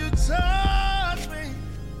time you touch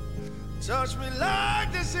me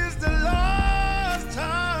like this is the last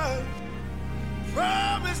time.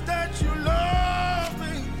 Promise that you love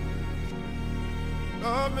me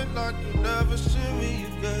like you'll never see me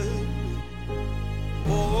again.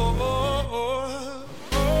 Oh, oh, oh,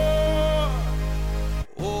 oh,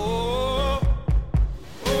 oh,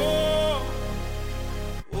 oh,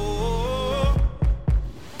 oh.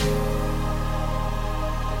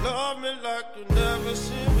 Love me like you'll never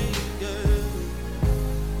see me again.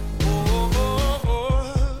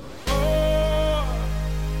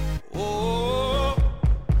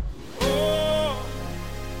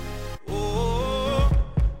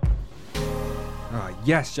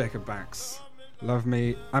 Yes, Jacob Banks. Love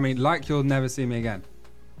me. I mean, like you'll never see me again.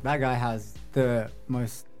 That guy has the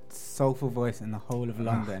most soulful voice in the whole of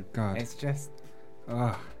London. God. It's just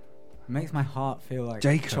Oh, makes my heart feel like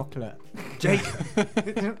Jacob. chocolate.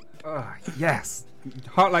 Jacob. Oh, yes.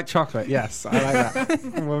 Heart like chocolate. Yes, I like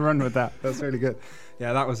that. We'll run with that. That's really good.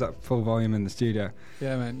 Yeah, that was at full volume in the studio.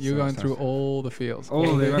 Yeah, man. You're So going through exciting. all the feels.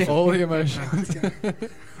 All the emotions. all the emotions.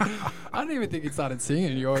 I don't even think you started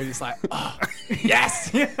singing. You're already just like, oh,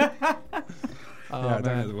 yes! Oh, Yeah, I don't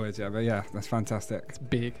know man. the words yet, but yeah, that's fantastic. It's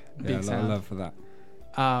big. Yeah, Big a lot of sound. love for that.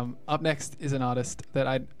 Up next is an artist that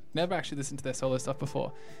I'd never actually listened to their solo stuff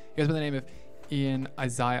before. He goes by the name of Ian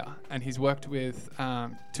Zaia, and he's worked with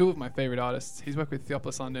two of my favorite artists. He's worked with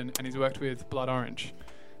Theopolis London, and he's worked with Blood Orange.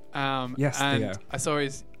 Yes, and Theo. I saw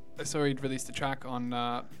he'd released a track on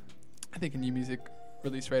I think a new music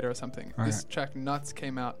release radar or something. Oh, This track N.U.T.S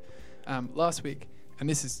came out last week, and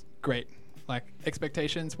this is great. Like,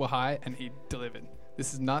 expectations were high, and he delivered.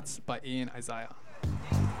 This is N.U.T.S by Ian Zaia.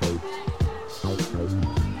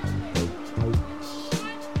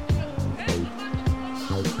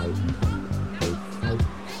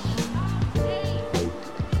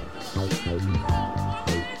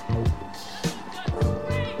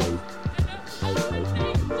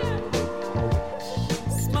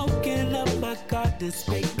 Smoking up my garden,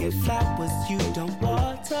 making flowers you don't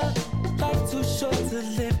water. Life too short to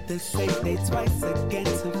live the same day twice again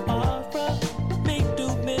tomorrow. Make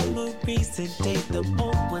new memories and date the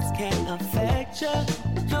old ones can't affect ya.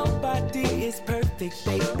 Nobody is perfect,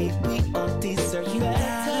 baby. We all deserve better. You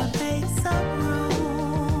gotta make some room.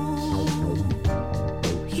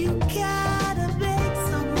 You gotta make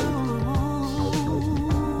some room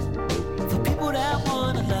for people that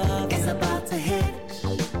wanna love. It's about to hit.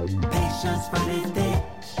 Patience running thick.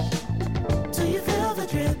 Do you feel the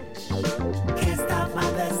drip? Can't stop my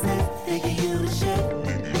blessings. Thinking you the shit.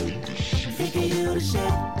 Thinking you the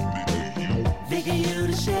shit. Thinking you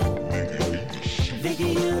the shit. Thinking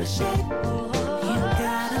you the shit. You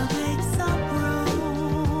gotta make some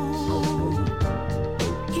room.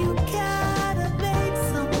 You gotta make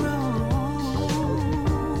some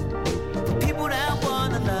room for people that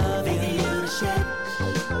wanna love. Thinking you the shit.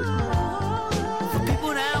 For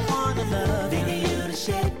people that wanna love. Thinking you the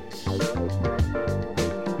shit.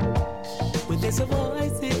 When there's a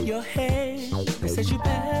voice in your head that says you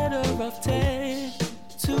better off dead.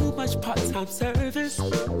 Too much part-time service,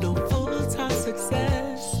 no full-time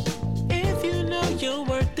success. If you know you're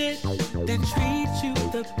worth it, then treat you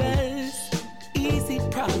the best. Easy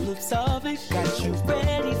problem solving, got you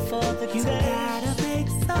ready for the test. You gotta make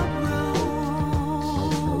some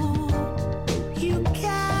room. You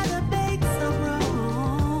gotta make some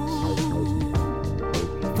room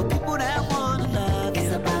for people that wanna love.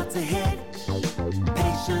 It's about to hit.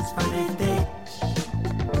 Patience running thick.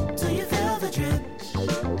 Do you feel the drip?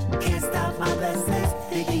 Can't stop my blessings.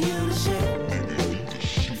 Thinking you the shit.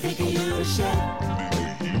 Thinking you the shit.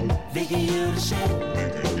 Thinking you the shit.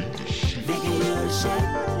 Thinking you the shit.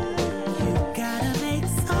 You gotta make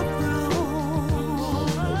some room.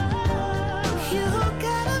 You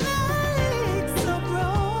gotta make some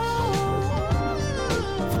room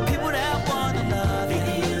for people that wanna love.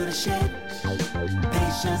 Thinking you the shit.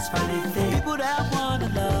 Patience running thick. People that wanna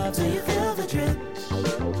love. Do you feel the drip?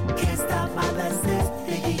 Can't stop my blessings.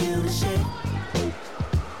 Thinking you the shit.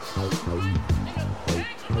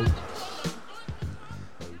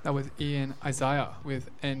 That was Ian Zaia with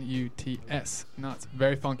N.U.T.S. N.U.T S.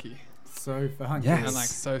 Very funky. So funky. Yes. And like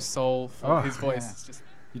so soulful. Oh. His voice Yeah. is just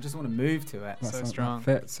You just want to move to it. So That strong.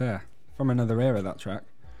 fits, yeah. From another era, that track.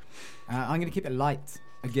 I'm going to keep it light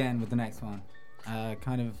again with the next one.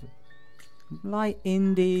 Kind of light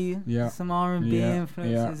indie, some R&B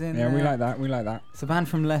influences in there. Yeah, we like that. We like that. It's a band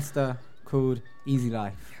from Leicester called Easy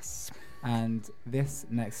Life. Yes. And this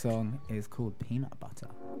next song is called Peanut Butter.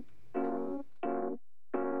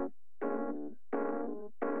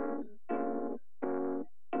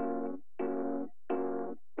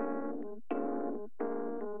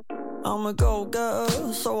 I'm a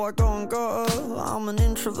go-getter, so I go and got her. I'm an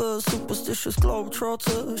introvert, superstitious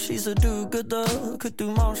globetrotter. She's a do-gooder, could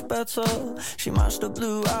do much better. She matched her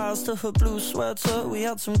blue eyes to her blue sweater. We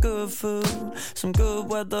had some good food, some good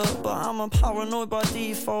weather, but I'm a paranoid by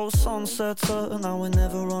default sunsetter. Now we're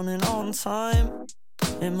never running on time.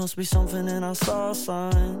 It must be something in our star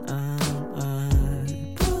sign.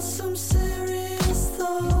 Put some serious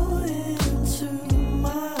thought into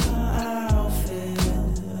my outfit.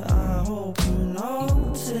 I hope you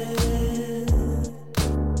notice.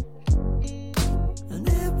 And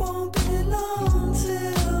it won't be long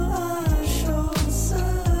till I short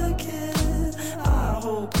circuit. I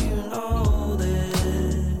hope you know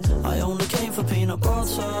this. I only came for peanut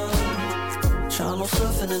butter. Channel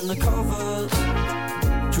surfing in the covers.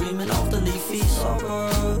 Dreaming of the leafy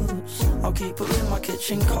suburbs. I'll keep her in my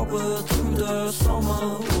kitchen cupboard. Through the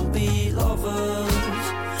summer we'll be lovers.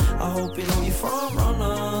 I hope you know you're front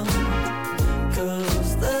runner.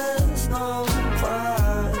 Cause there's no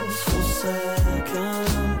prize for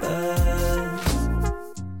second best.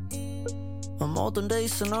 A modern day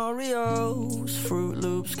scenarios. Fruit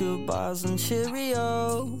Loops, goodbyes and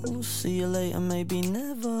Cheerios. See you later, maybe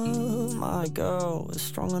never. My girl is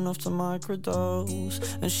strong enough to microdose.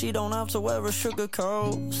 And she don't have to wear a sugar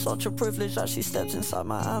coat. Such a privilege that she steps inside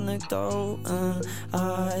my anecdote. And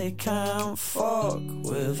I can't fuck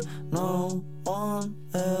with no one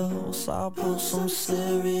else. I put some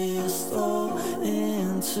serious thought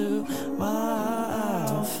into my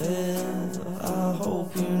outfit. I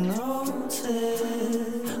hope you notice.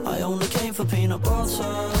 I only came for peanut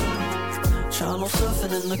butter. Channel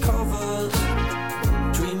surfing in the covers.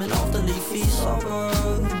 Dreaming of the leafy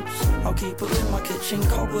suburbs. I'll keep her in my kitchen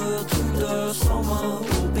cupboard. Through the summer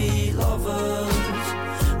we'll be lovers.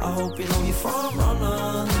 I hope you know you're front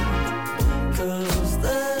runner. Cause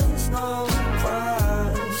there's no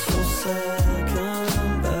prize for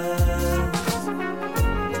second best.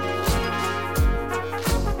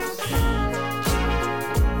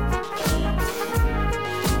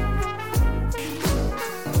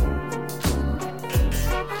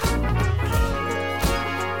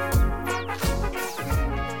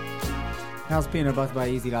 That was Peanut Butter by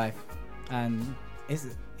Easy Life. And it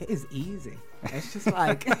is easy. It's just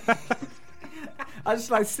like... I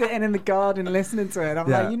just like sitting in the garden listening to it. I'm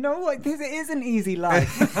like, you know what? This is an easy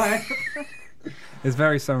life. It's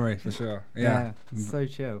very summery for sure. Yeah. So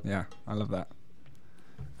chill. Yeah, I love that.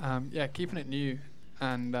 Yeah, keeping it new.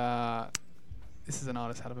 And this is an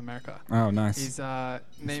artist out of America. Oh, nice. His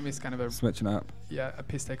name is kind of a... Switching up. Yeah, a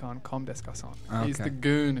piss take on Comme des Garçons. Oh, He's the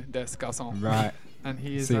Goon des Garcons. Right. And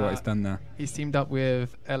he is... See what he's done there. He's teamed up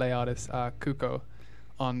with LA artist Kuko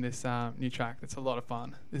on this new track. It's a lot of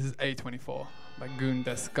fun. This is A24 by Goon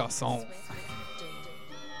des Garcons.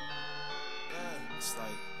 It's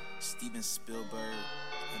like Steven Spielberg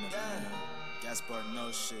and a Gaspar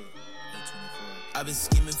No shit. A24. I've been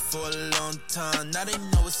scheming for a long time. Now they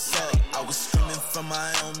know what's up. I was screaming from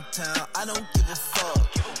my hometown. I don't give a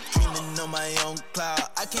fuck. Dreaming on my own cloud.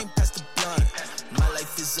 I can't pass the blunt. My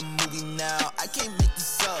life is a movie now. I can't make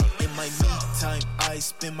this up. In my me time, I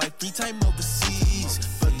spend my free time overseas.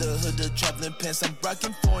 But the hood of traveling pants, I'm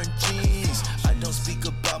rocking foreign jeans. I don't speak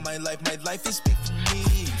about my life is big for me.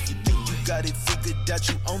 You think you got it figured out,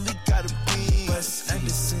 you only gotta be Wes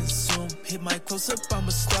Anderson, soon hit my close up, I'm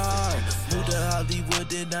a star. Moved to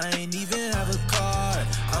Hollywood and I ain't even have a car.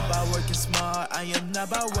 I'm about working smart, I am not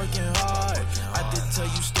about working hard. I did tell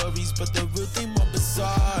you stories, but the real thing more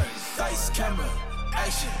bizarre. Dice, camera,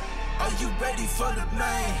 action. Are you ready for the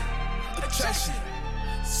main attraction?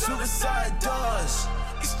 Suicide doors,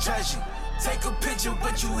 it's tragic. Take a picture,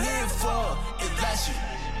 what you here for? It lasts you.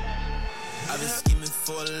 I've been scheming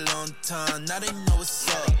for a long time, now they know what's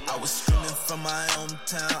up. I was screaming from my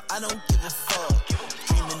hometown, I don't give a fuck.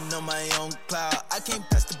 Dreaming on my own cloud, I can't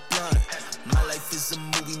pass the blunt. My life is a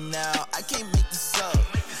movie now, I can't make this up.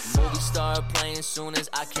 Movie started playing soon as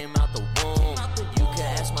I came out the womb. You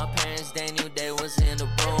can ask my parents, they knew they was in the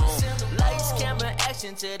room. Lights, camera, action.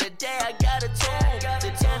 dedication to the day I got a tune.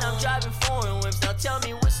 The 10 I'm driving foreign whips. Now tell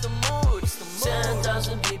me what's the mood?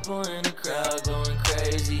 10,000 people in the crowd going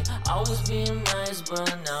crazy. I was being nice, but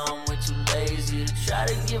now I'm way too lazy to try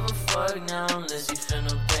to give a fuck now unless you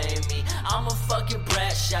finna pay me. I'm a fucking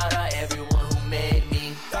brat, shout out everyone who made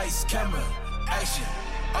me. Dice, camera, action.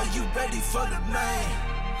 Are you ready for the main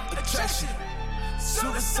attraction?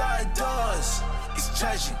 Suicide doors, it's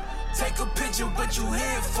tragic. Take a picture, what you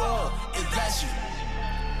here for? It lasts you.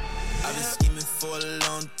 I've been scheming for a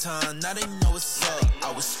long time, now they know what's up.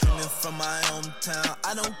 I was screaming from my hometown,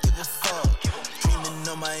 I don't give a fuck. Dreaming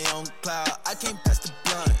on my own cloud, I can't pass the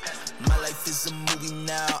blunt. My life is a movie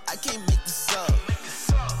now, I can't make this up.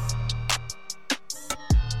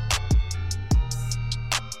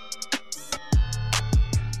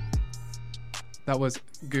 That was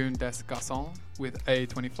Goon Des Garcon with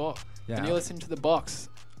A24. Yeah. And you're listening to The Box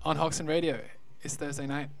on Hoxton Radio. It's Thursday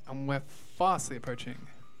night, and we're fastly approaching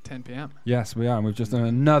 10 p.m. Yes, we are. And we've just done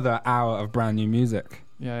another hour of brand new music.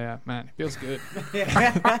 Yeah, man. It feels good.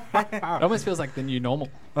 It almost feels like the new normal.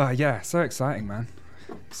 Oh, yeah. So exciting, man.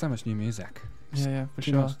 So much new music. Yeah, for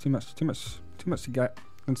Too sure. much to get.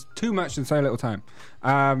 It's too much in so little time.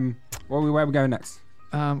 Where are we going next?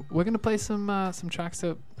 We're going to play some tracks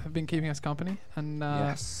that have been keeping us company. And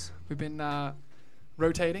Yes. we've been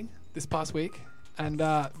rotating this past week. And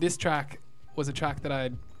this track was a track that I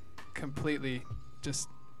had completely just...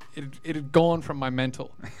 It had gone from my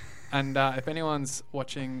mental. And if anyone's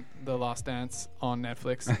watching The Last Dance on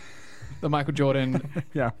Netflix, the Michael Jordan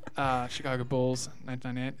Chicago Bulls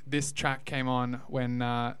 1998, this track came on when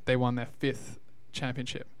they won their 5th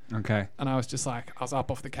championship. Okay. And I was just like, I was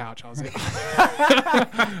up off the couch. I was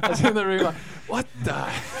I was in the room like, what the?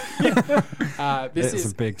 This It's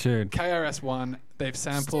is a big tune. KRS-One. They've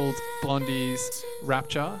sampled Blondie's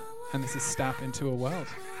Rapture, and this is Step Into a World.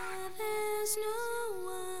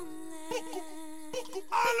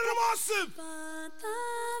 All of them awesome.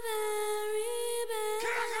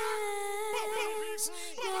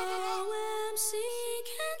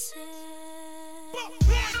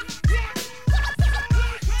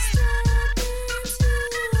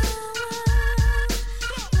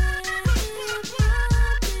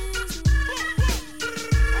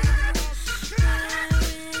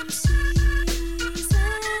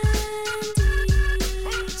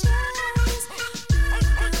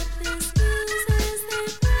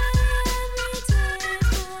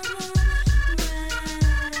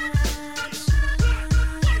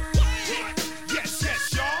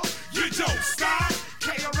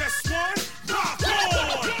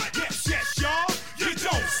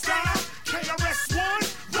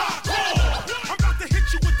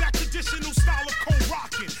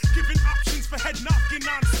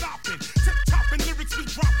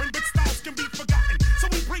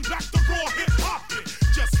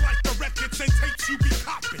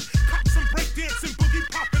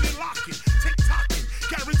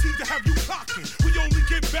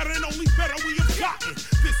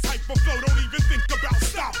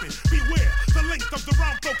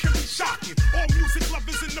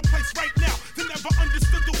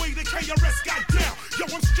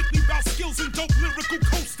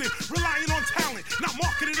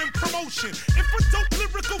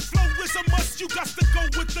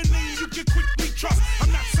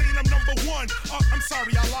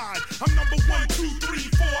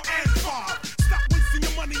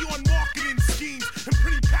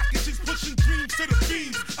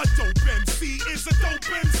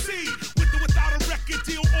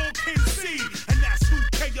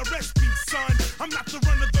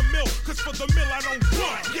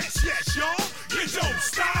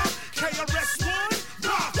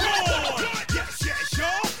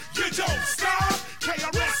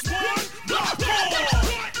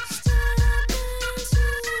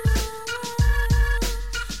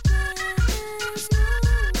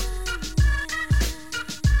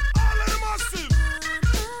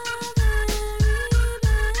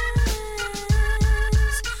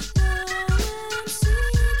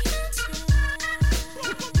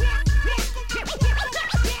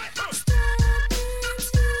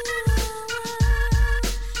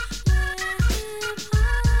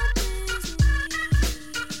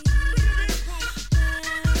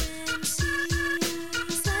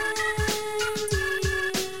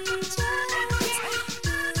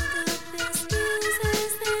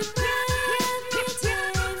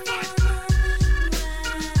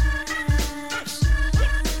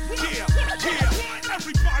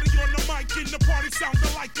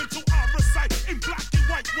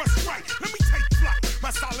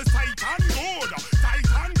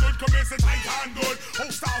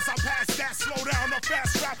 slow down or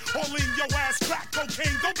fast rap, all in your ass crack.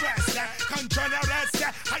 Cocaine, go blast that. Conjure out as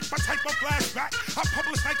that. Hyper type of flashback. I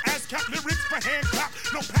publish like ASCAP lyrics for hand clap.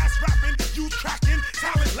 No pass rapping, you tracking,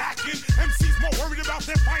 talent lacking. MCs more worried about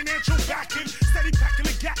their financial backing. Steady packing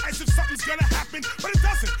the gap as if something's gonna happen, but it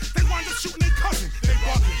doesn't. They wind up shooting their cousin. They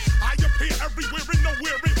bugging. I appear everywhere and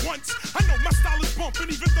nowhere at once. I know my style is bumping,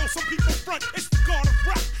 even though some people front. It's the god of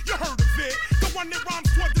rap. You heard of it? The one that rhymes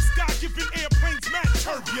toward the sky, giving airplanes mad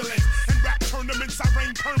turbulence. And rap tournaments, I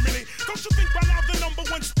reign permanent. Don't you think by now the number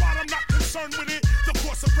one spot? I'm not concerned with it. The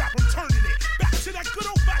course of rap, I'm turning it back to that good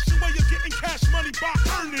old fashioned way of getting cash money by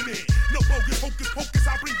earning it. No bogus, hocus pocus.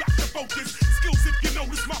 I bring back the focus. Skills, if you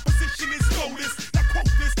notice, my position is lotus. Now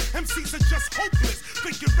quote this: MCs are just hopeless.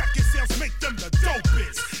 Thinking record sales make them the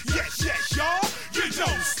dopest. Yes, yes, y'all, you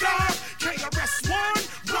don't stop. KRS-One,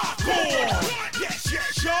 rock on. Yes,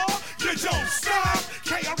 yes, y'all, you don't stop.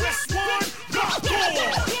 KRS-One, rock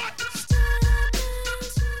on.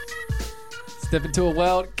 Step into a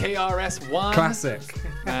world, KRS-One. Classic.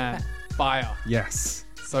 Man, fire. Yes.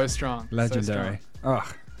 So strong. Legendary. Oh,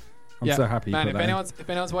 I'm so happy. Man, if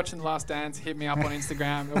anyone's watching The Last Dance, hit me up on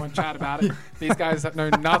Instagram. Everyone chat about it. These guys know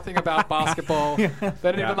nothing about basketball. They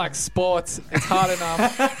don't even like sports. It's hard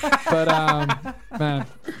enough. But man.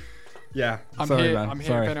 Yeah. I'm sorry, here. man. I'm here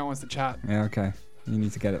sorry. if anyone wants to chat. Yeah. Okay. You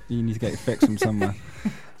need to get it. You need to get it fixed from somewhere.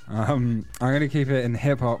 I'm going to keep it in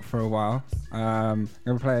hip hop for a while. I'm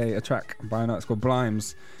going to play a track by an artist called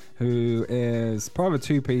Blimes, who is part of a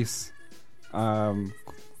two-piece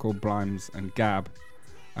called Blimes and Gab.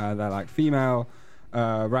 They're like female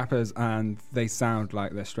rappers, and they sound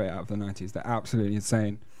like they're straight out of the 90s. They're absolutely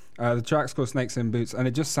insane. The track's called Snakes in Boots, and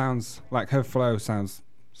it just sounds like her flow sounds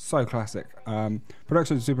so classic.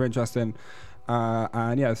 Production's super interesting.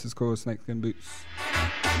 And yeah, this is called Snakes in Boots.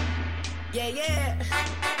 Yeah, yeah.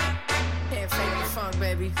 Can't fake the funk,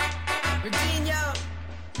 baby. Virginia,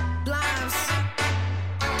 Blimes.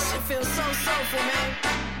 Shit feels so soulful, man.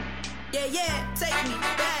 Yeah, yeah. Take me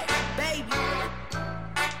back, baby.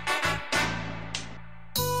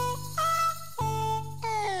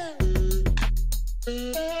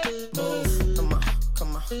 Move, come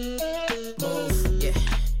on. Move, yeah,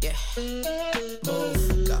 yeah.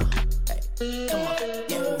 Move, go, hey, come on,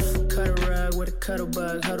 yeah. Move. Cut a rug with a cuddle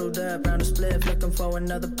bug, huddled up round the split, looking for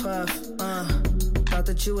another puff. Thought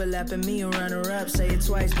that you were lapping me and run her up. Say it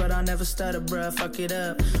twice, but I'll never stutter, bruh. Fuck it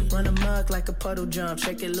up. Run amok like a puddle jump.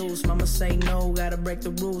 Shake it loose. Mama say no, gotta break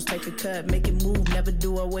the rules. Take a cut, make it move. Never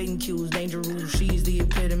do our waiting cues. Danger rules. She's the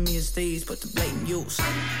epitome of thieves, but the blatant use.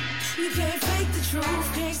 You can't fake the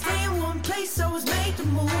truth. Can't stay in one place, so it's made to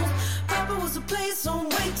move. Papa was a player, so I'm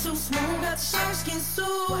way too smooth. Got the shark skin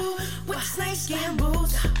suit with the snake skin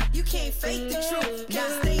boots. You can't fake the truth.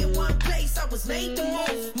 Can't stay in one place, I was made to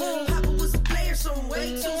move. Papa was a player, so I'm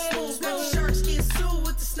way too smooth. Got the shark skin suit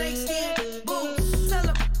with the snake skin boots. Tell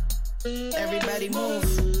 'em, everybody move.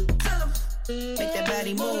 Tell 'em, make that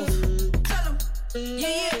body move. Tell 'em, yeah,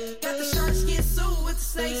 yeah. Got the shark skin suit with the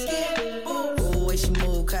snake skin boots. Oh, way she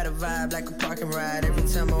move, got a vibe like a parking ride. Every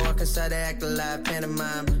time I walk inside, I act alive,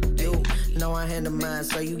 pantomime. You know I handle mine,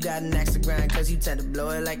 so you got an axe to grind, cause you tend to blow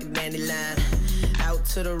it like a dandelion. Out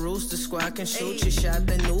to the rooster squad can shoot your shot,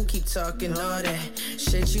 then you keep talking all that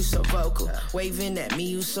shit. You so vocal, waving at me,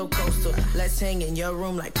 you so coastal. Let's hang in your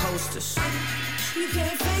room like posters. You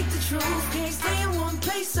can't fake the truth, can't stay in one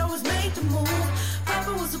place, so it's made to move.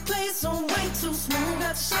 Papa was a player, so I'm way too smooth.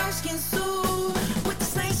 Got the shark skin suit with the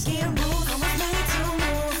snake skin boots. I was made to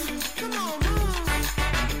move. Come on, move.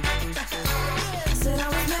 Said I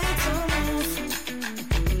was made to move.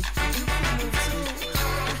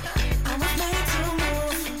 I was made to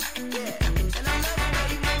move. Yeah, and I love the way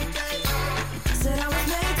you move, baby. Said I was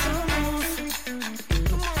made to move.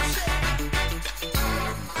 Come on, shit.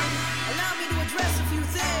 Allow me to address a few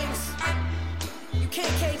things. You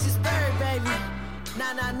can't cage this bird, baby.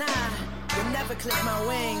 Nah, nah, nah. You'll never clip my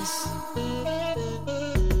wings.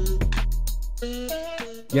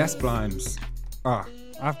 Yes, Blimes.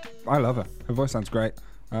 I love her. Her voice sounds great.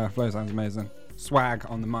 Flow sounds amazing. Swag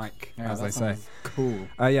on the mic, Yeah, as that they say. sounds cool.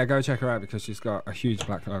 Yeah, go check her out because she's got a huge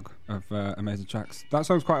backlog of amazing tracks. That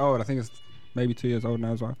song's quite old. I think it's maybe 2 years old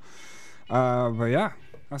now as well. But yeah,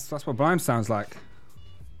 that's what Blimes sounds like.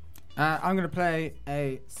 I'm going to play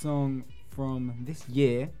a song from this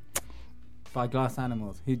year by Glass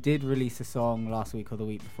Animals, who did release a song last week or the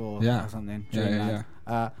week before or something. Yeah.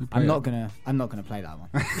 I'm not gonna play that one.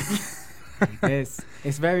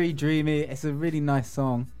 It's very dreamy. It's a really nice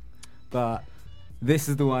song, but this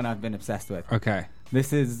is the one I've been obsessed with. Okay.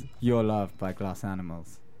 This is Your Love by Glass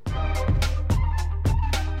Animals.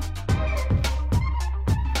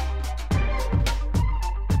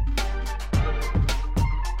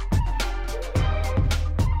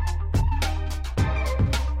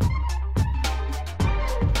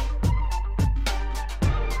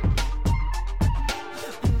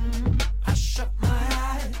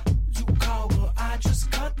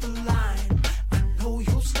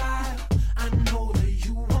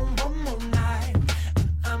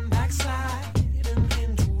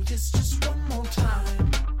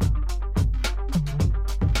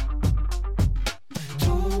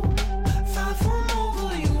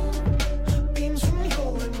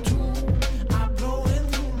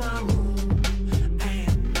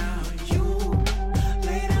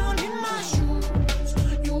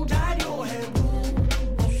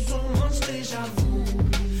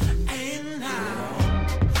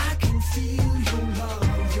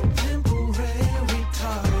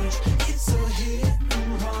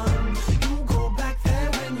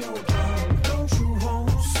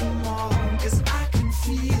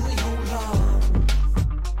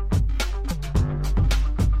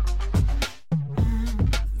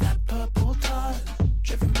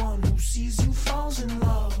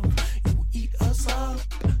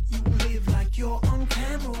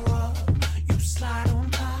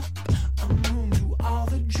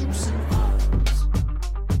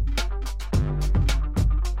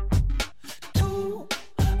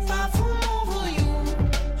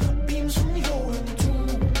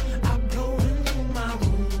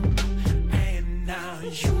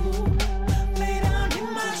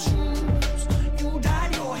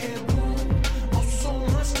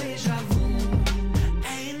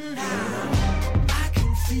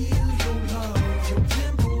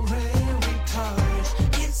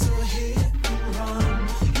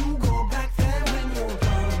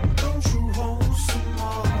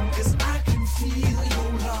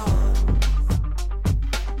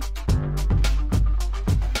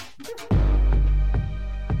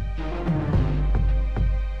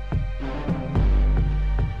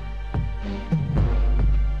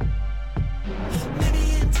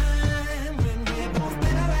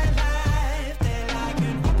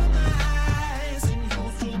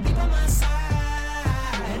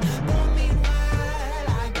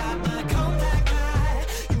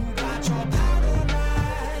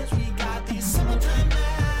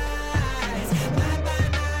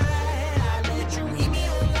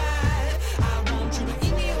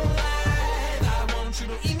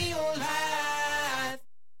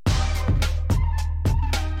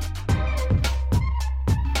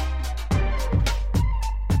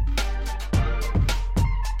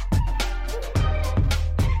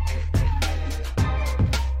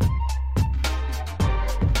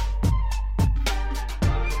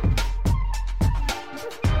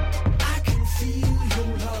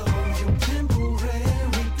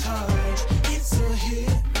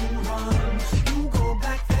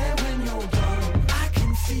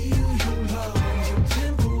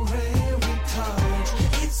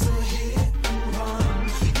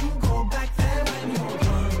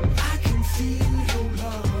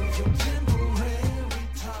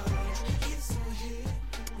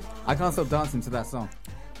 I can't stop dancing to that song.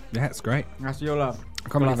 Yeah, it's great. That's your love. I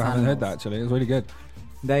can't believe I haven't heard that actually. It was really good.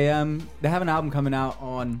 They have an album coming out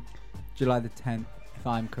on July the 10th, if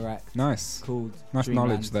I'm correct. Nice. Called Nice Dreamland.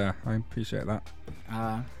 knowledge there. I appreciate that.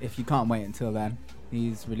 If you can't wait until then,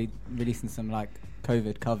 he's releasing some like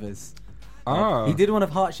COVID covers. Oh. He did one of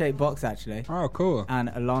Heart Shaped Box actually. Oh, cool. And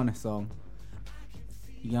a Lana song.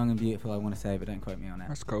 Young and Beautiful, I want to say, but don't quote me on it.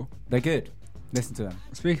 That's cool. They're good. Listen to them.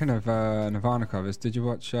 Speaking of Nirvana covers, did you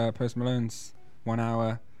watch Post Malone's 1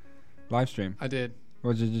 hour live stream? I did.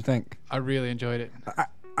 What did you think? I really enjoyed it.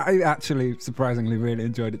 I actually surprisingly really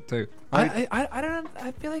enjoyed it too. I don't know.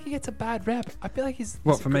 I feel like he gets a bad rep. I feel like he's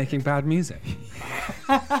What, for making bad music?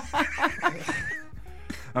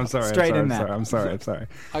 I'm sorry. Straight in I'm there. sorry. I'm sorry. I'm sorry.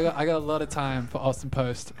 I got a lot of time for Austin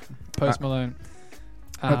Post Malone.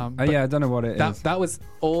 Yeah, I don't know what it is. That was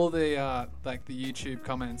all the like the YouTube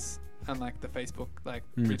comments and like the Facebook like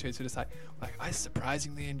retweets were just like I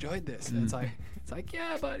surprisingly enjoyed this. And it's like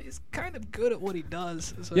yeah, but he's kind of good at what he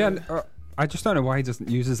does. So. Yeah, I just don't know why he doesn't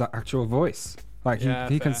use his actual voice. Like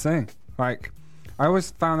he can sing. Like I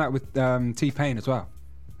always found that with T-Pain as well.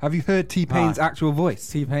 Have you heard T-Pain's actual voice?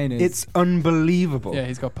 T-Pain is... It's unbelievable. Yeah,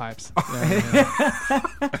 he's got pipes.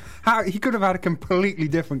 How he could have had a completely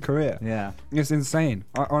different career. Yeah. It's insane.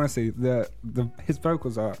 Honestly, his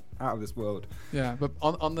vocals are out of this world. Yeah, but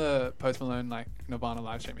on the Post Malone like Nirvana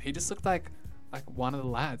live stream, he just looked like one of the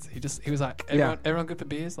lads. He was like everyone good for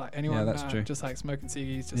beers, like anyone that's true. just like smoking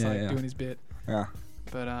ciggies, just doing his bit. Yeah.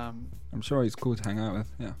 But I'm sure he's cool to hang out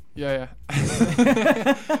with. Yeah. Yeah.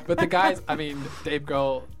 But the guys, I mean, Dave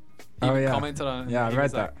Grohl even commented on it. Yeah, I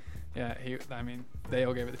read that. They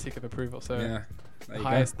all gave it the tick of approval. So yeah,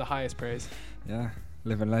 the highest praise. Yeah,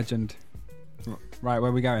 living legend. Right,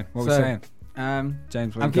 where are we going? What are we saying?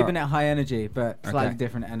 James, what I'm you keeping got? it high energy, but slightly Okay.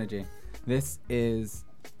 different energy. This is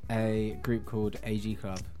a group called AG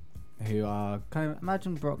Club, who are kind of,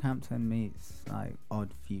 imagine Brockhampton meets like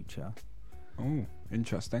Odd Future. Oh,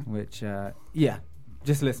 interesting. Which,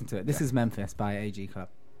 just listen to it. This is Memphis by AG Club.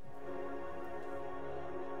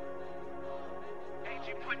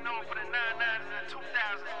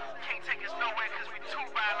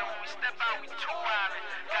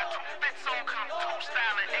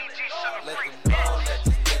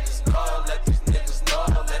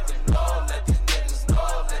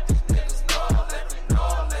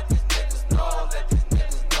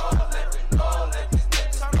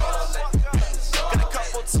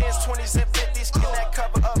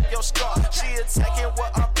 Attacking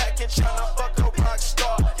what I'm packing, tryna fuck a rock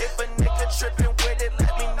star. If a nigga tripping with it,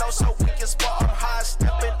 let me know so we can spot. I'm high,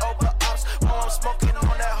 stepping over ops while I'm smoking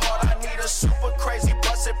on that hard. I need a super crazy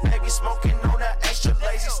busted baby, smoking on that extra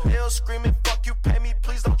lazy. Still screaming, fuck you, pay me,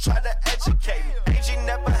 please don't try to educate me. AG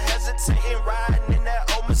never hesitating, riding in that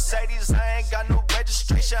old Mercedes. I ain't got no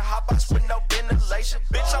registration, hot box with no ventilation.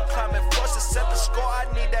 Bitch, I'm climbing force to set the score. I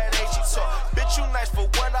need that AG talk. Bitch, you nice for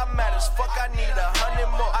what I matters. Fuck, I need 100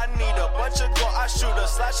 more. I need a bunch of gold. I shoot a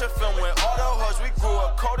slasher film with all the hoes. We grew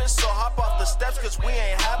up cold and so hop off the steps cause we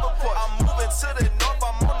ain't have a port. I'm moving to the north,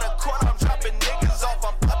 I'm on the court, I'm dropping niggas off.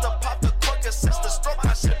 I'm about to pop the cork and since the stroke,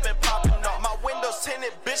 my shit been popping off. My windows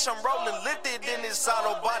tinted, bitch, I'm rolling lifted in this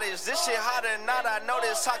auto bodies. This shit hotter than not, I know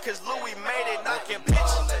this hot cause Louis made it knocking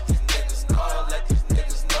bitch. Let these niggas know, let these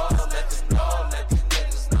niggas know, let these know, let these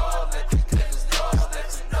niggas know, let these niggas know, let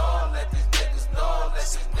these know, let these niggas know, let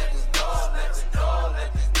these niggas know, let these know, let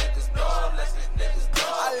these niggas know, let these niggas know.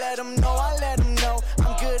 I let them know,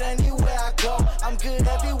 I'm good anywhere I go, I'm good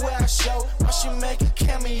everywhere I show. Watch you make a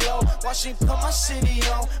cameo, watch me put my city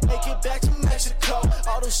on, make it back to Mexico.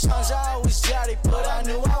 All those songs I always jotted, but I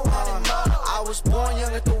knew I wanted more. I was born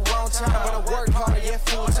young at the wrong time, but I worked hard, yeah,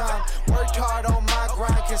 full time. Worked hard on my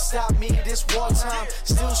grind, can stop me this wartime.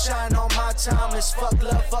 Still shine on my time, it's fuck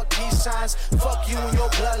love, fuck peace signs. Fuck you and your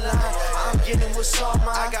bloodline, I'm getting what's all mine.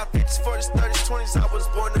 I got 50s, 40s, 30s, 20s, I was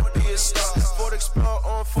born to be a star. Ford Explorer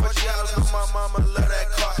on 4G, I know my mama love that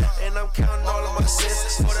car. And I'm counting all of my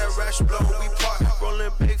sins for that rash blow we park.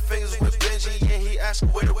 Rolling big fingers with Benji, and he asking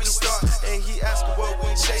where do we start? And he asking what we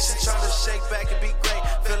chasing, trying to shake back and be great.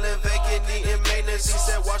 Feeling vacant, needing maintenance. He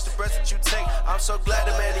said, watch the breath that you take. I'm so glad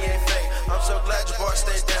the man, he ain't fake. I'm so glad Jabbar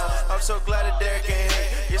stayed down. I'm so glad that Derek ain't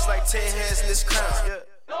hate. It's like 10 hands in this crown. Yeah.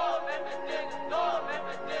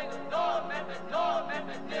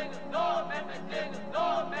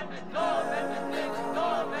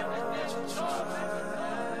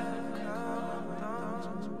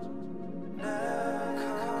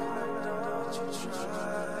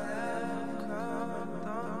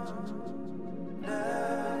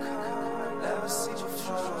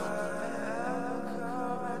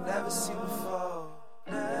 Never seen before.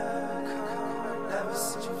 Never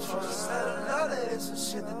seen before.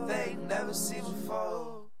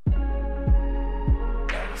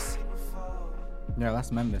 Yeah,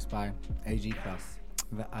 that's members by AG Plus,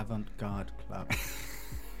 the Avant-Garde Club.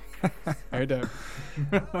 Very dope.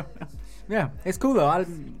 Yeah, it's cool though.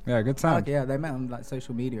 Yeah, good sound. Yeah, they met on like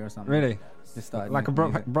social media or something. Really? Just started like a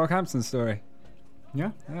Brockhampton story.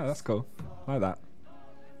 Yeah. Yeah, that's cool. I like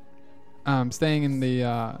that. Staying in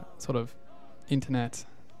the sort of internet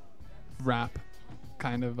rap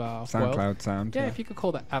kind of SoundCloud world. sound. Yeah, if you could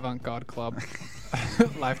call the Avant-Garde Club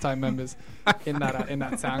lifetime members in that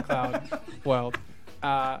SoundCloud world.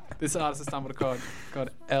 This artist I stumbled across called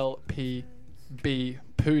LPB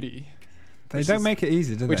Poody. They don't make it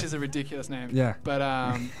easy, do they? Which is a ridiculous name. Yeah.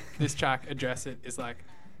 But this track, Address It, is like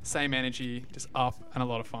same energy, just up and a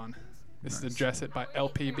lot of fun. This is Address It by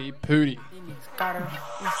LPB Poody.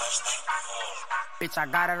 Bitch, I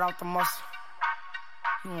got it out the muscle.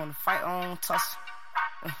 You wanna fight on tussle?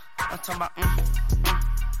 I'm talking about I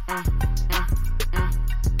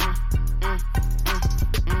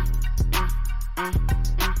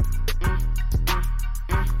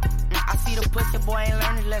see the pussy boy ain't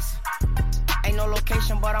learned his lesson. Ain't no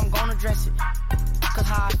location, but I'm gonna dress it. Cause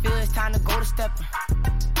how I feel, it's time to go to steppin'.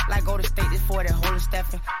 Like go to state this for that holy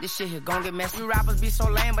steppin'. This shit here gon' get messy. You rappers be so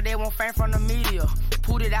lame, but they won't fame from the media.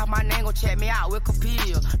 Put it out my name, go check me out,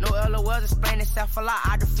 Wikipedia. No LOLs explain itself a lot,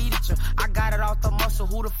 I defeated you. I got it off the muscle,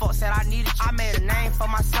 who the fuck said I needed you? I made a name for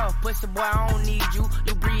myself, pussy boy, I don't need you.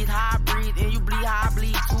 You breathe how I breathe, and you bleed how I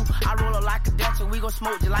bleed too. I roll up like a Dutch, we gon'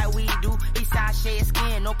 smoke just like we do. Eastside shade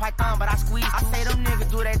skin, no python, but I squeeze too. I say them niggas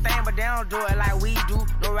do their thing, but they don't do it like we do.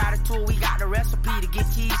 No ratatouille, we got the recipe to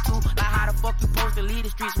get cheese too. Like how the fuck you supposed to lead the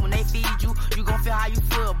streets when they feed you? You gon' feel how you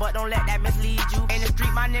feel, but don't let that mislead you. In the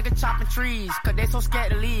street, my nigga chopping trees, cause they so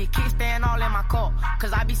scared to leave. Kickstand all in my cup,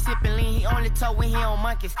 cause I be sipping lean. He only tuck when he on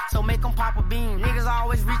monkeys, so make him pop a bean. Niggas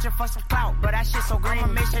always reaching for some clout, but that shit so green.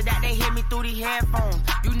 I'ma make sure that they hear me through these headphones.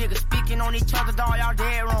 You niggas speaking on each other, dog, y'all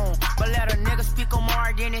dead wrong. But let a nigga speak on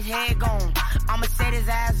more, then his head gone. I'ma set his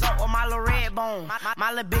ass up with my little red bone.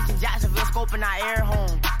 My little bitch in Jacksonville scoping our air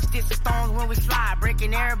home. Sticks and stones when we slide,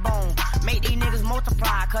 breaking air bone. Make these niggas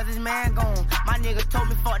multiply, cause his man gone. My nigga told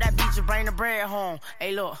me fuck that bitch and bring the bread home.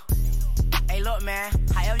 Hey look, man,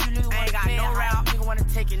 however you niggas wanna got no rap, nigga wanna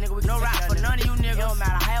take it, nigga. We no rap for none of you niggas. It don't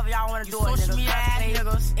matter, however y'all wanna do it, social media ass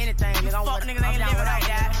niggas, anything, nigga. I'm fuck niggas ain't living like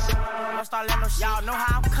that. Don't start letting no shit. Y'all know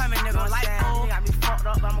how I'm coming, nigga. Like that, got me fucked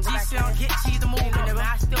up, but I'ma go back there. Get cheese the movie, nigga.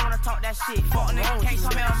 I still wanna talk that shit. Fuck nigga, can't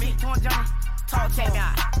smell me. Come on, Johnny, talk to me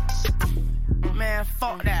out. Man,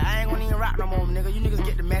 fuck that. I ain't gonna even rap no more, nigga. You niggas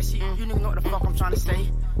get the message. You niggas know what the fuck I'm trying to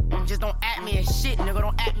say. Just don't at me as shit, nigga.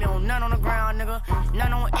 Don't at me on none on the ground, nigga.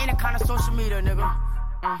 None on any kind of social media, nigga.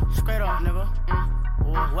 Straight up, nigga.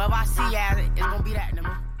 Wherever I see at it, it's gonna be that,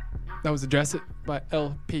 nigga. That was Address It by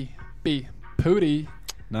LPB Poody.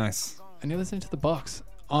 Nice. And you're listening to The Box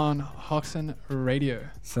on Hoxton Radio.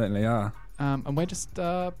 Certainly are. And we're just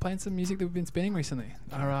playing some music that we've been spinning recently.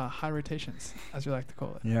 Our high rotations, as we like to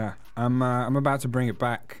call it. Yeah. I'm about to bring it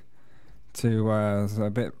back to a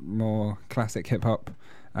bit more classic hip-hop.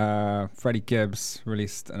 Freddie Gibbs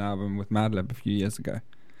released an album with Madlib a few years ago,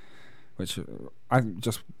 which I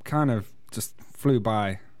just kind of just flew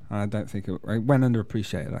by. I don't think it went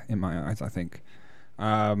underappreciated in my eyes, I think.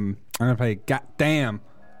 I'm going to play Gat Damn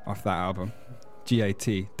off that album.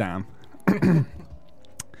 G-A-T, damn.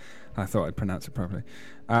 I thought I'd pronounce it properly.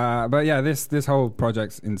 But yeah, this whole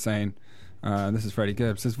project's insane. This is Freddie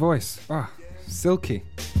Gibbs. His voice, silky.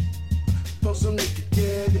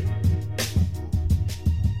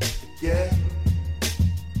 Yeah,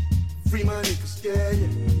 free my niggas,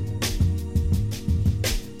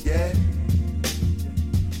 yeah.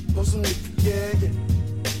 Post some niggas,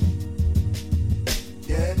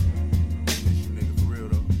 yeah. You nigga for real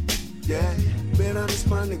though. Yeah, man, I miss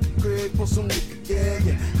my nigga Greg. Post some niggas,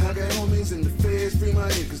 yeah. I got homies in the feds, free my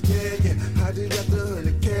niggas, yeah. I just got the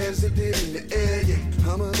 100 cash, they did in the air, yeah.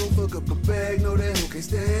 I'ma go fuck up a bag, know that who can't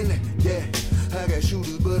stand that, yeah. I got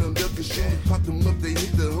shooters, but I'm ducking shit. Pop them up, they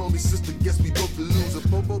hit the homie sister. Guess we both the loser.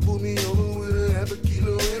 Popo pulled me over with a half a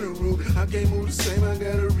kilo in a room. I can't move the same, I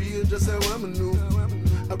gotta readjust how I maneuver.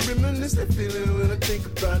 I reminisce that feeling when I think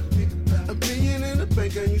about it. $1 billion in the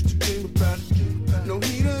bank, I used to dream about it. No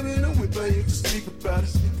heat up in the whip, I used to sleep about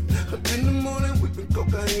it. Up in the morning, whipping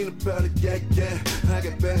cocaine about it, yeah. I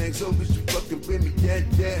got bags, oh, bitch, you fucking with me, yeah.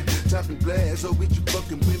 Chopping glass, oh, bitch, you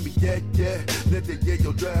fucking with me, yeah. Let that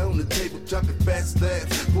yayo dry on the table, chopping fast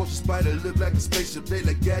slabs. Porsche Spider look like a spaceship, they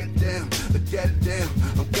like, Gat Damn.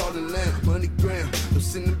 I'm calling lamb, money gram, I'm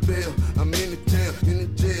sending bail. I'm in the town, in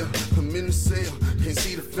the jail, I'm in the cell. Can't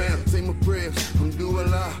see the fam, say my prayers, I'm doing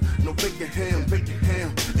law. No bacon ham,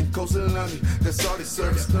 and coastal on me. That's all they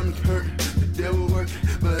serve, stomach hurt. The devil working,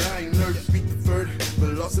 but I ain't nervous. Beat the verdict,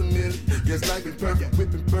 but lost a million. Guess life been perfect.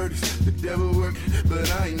 never work,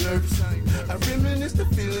 but I ain't nervous. I reminisce the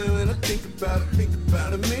feeling when I think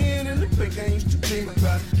about a man in the bank I used to dream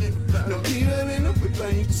about it. No Peter in the whip I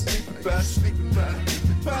used to sleep about it.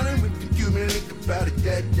 Bottom with the human, think about it,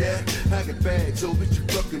 yeah. I got bags, oh bitch you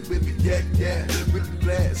fucking with me, yeah. With the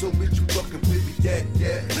glass, oh bitch you fucking with me,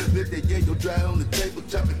 yeah. Let that yayo dry on the table,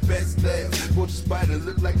 chopping fast slabs. Watch the spider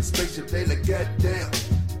look like a spaceship, they like Gat Damn.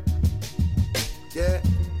 Yeah.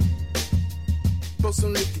 Pour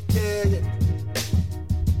some liquor,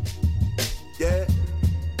 yeah.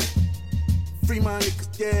 Free my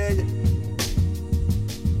niggas,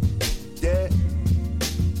 yeah.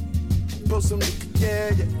 Pour some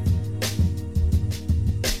liquor,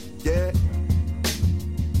 yeah.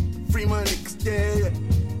 Free my niggas,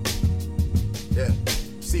 yeah.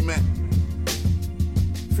 See, man.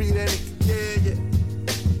 Free that nigga, yeah.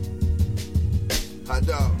 Hot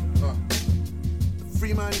dog,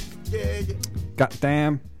 free my nigga, yeah. Gat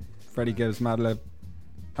Damn, Freddie Gibbs Mad Lib.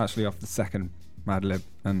 Actually off the second Mad Lib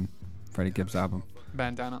and Freddie Gibbs album.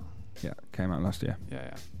 Bandana. Yeah, came out last year.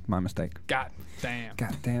 Yeah. My mistake. Gat Damn.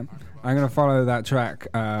 Gat Damn. I'm going to follow that track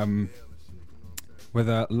with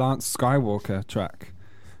a Lance Skywalker track,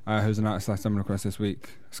 who's an artist I stumbled across this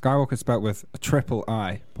week. Skywalker spelt with a triple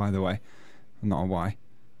I, by the way, not a Y.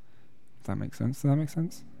 Does that make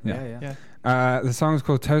sense? Yeah. The song is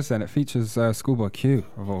called Toaster, and it features Schoolboy Q,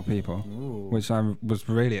 of all people, which I was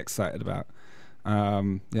really excited about.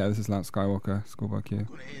 This is Lance Skywalker, Schoolboy Q.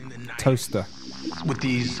 Toaster. With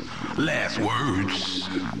these last words,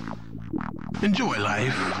 enjoy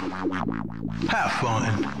life, have fun,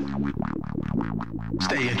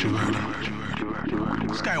 stay introverted.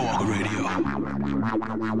 Skywalker Radio.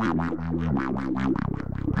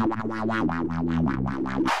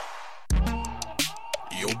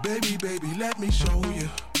 Yo, baby, let me show you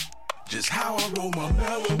just how I roll my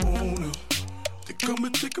marijuana. To come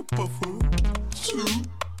and take a puff or two.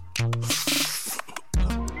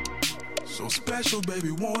 So special,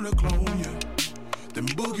 baby, wanna clone you. Then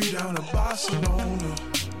boogie down to Barcelona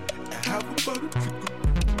and have a butter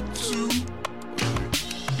too.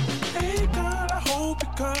 Hey girl, I hope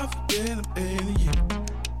you're confident I'm in you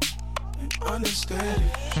and understand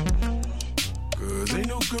it. Cause ain't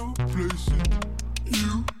no girl replacing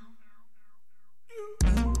you.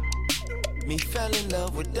 Me fell in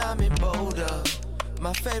love with Diamond Boulder.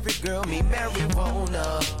 My favorite girl, me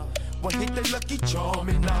marijuana. One hit the lucky charm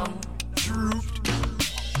and I'm drooped.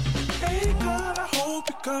 Hey girl, I hope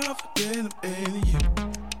you're confident I'm in you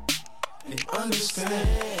and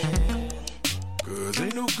understand. Cause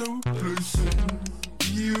ain't no girl replacing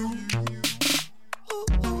you.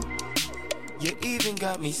 You even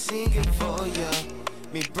got me singing for ya.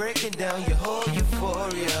 Me breaking down your whole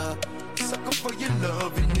euphoria. Sucker for your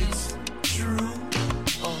love and it's true.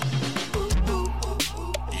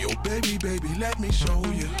 Yo, baby, let me show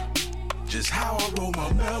you just how I roll my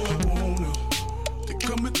marijuana. To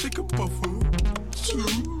come and take a puff or two.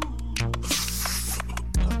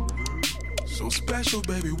 So special,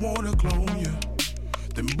 baby, wanna clone you.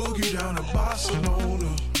 Then boogie down to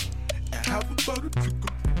Barcelona and have a butter trickle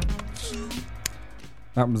too.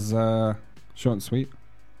 That was short and sweet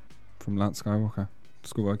from Lance Skywalker,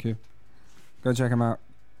 Schoolboy Q. Go check him out.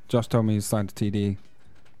 Josh told me he's signed to TD.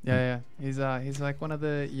 Yeah. He's like one of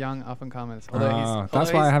the young up and comers.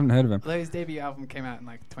 That's why I haven't heard of him. Although his debut album came out in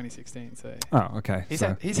like 2016, so. Oh, okay. He's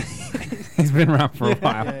he's been around for a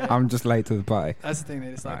while. Yeah. I'm just late to the party. That's the thing.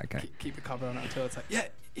 They just keep the cover on it until it's like, yeah,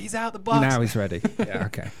 he's out the box. Now he's ready. Yeah.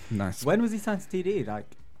 Okay. Nice. When was he signed to TD? Like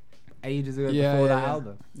ages ago before that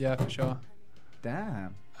album. Yeah, for sure.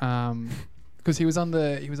 Damn. Because he was on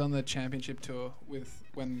the championship tour with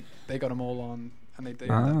when they got them all on, and they did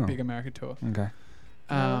that big America tour. Okay.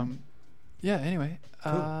 Anyway.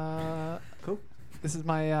 Cool. This is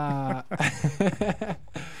my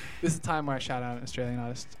this is the time where I shout out an Australian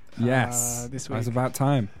artist. Yes. This week. It's about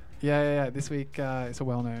time. Yeah. This week it's a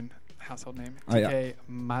well-known household name. Tkay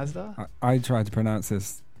Maidza. I tried to pronounce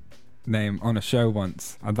this name on a show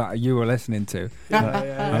once that you were listening to.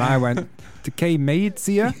 And I went, Tkay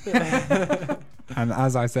Maidza. And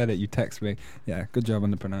as I said it, you text me, yeah, good job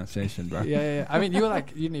on the pronunciation, bro. Yeah. I mean, you were like,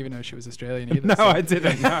 you didn't even know she was Australian either. No, I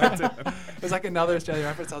didn't. It was like another Australian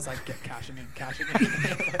reference. I was like, get cashing in.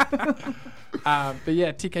 But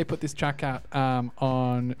yeah, TK put this track out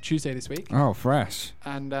on Tuesday this week. Oh, fresh.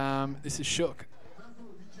 And this is Shook.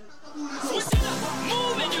 Switch it up,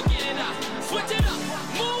 move and you get it out. Switch it up,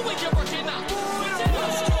 move and you're working out. Switch it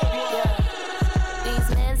up. These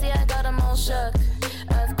mans, yeah, I got them all shook.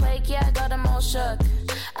 Earthquake, yeah, I got them all shook.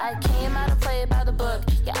 I came out and played by the book.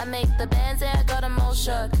 Yeah, I make the bands, yeah, I got them all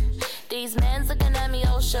shook. These mans looking at me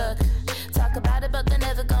all shook. Talk about it, but they're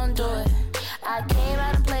never gonna do it.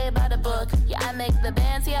 make the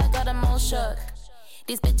bands, yeah, I got them all shook.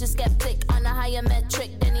 These bitches skeptic on a higher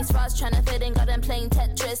metric than these frauds tryna fit in, got them playing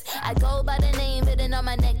Tetris. I go by the name written on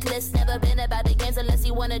my necklace. Never been about the games unless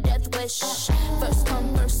you want a death wish. First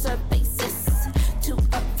come, first serve basis. Two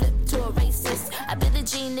up, flip to a racist. I be the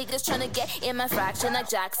G niggas tryna get in my fraction like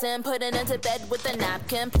Jackson. Putting into bed with a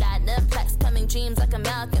napkin. Platinum plaques, coming dreams like a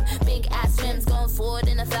Malcolm. Big ass rims going forward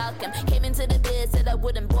in a Falcon. Came into the biz, said I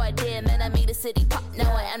wouldn't, boy I did. Man, I made the city pop,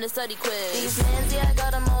 now I am the study quiz. These mans, yeah, I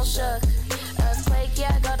got them all shook. Earthquake,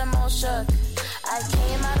 yeah, I got them all shook. I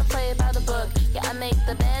came out to play by the book. Yeah, I make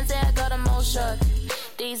the bands, yeah, I got them all shook.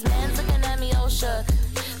 These mans looking at me all shook.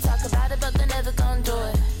 Talk about it, but they never gon' do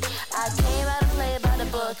it. I came out to play by the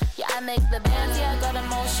book. Yeah, I make the bands, yeah, I got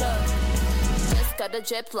them all shook. Just got a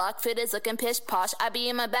drip lock, fit is looking pish posh. I be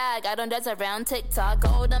in my bag, I don't dance around TikTok.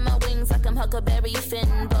 Gold on my wings like I'm Huckleberry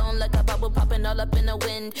Finn. Blown like a bubble popping all up in the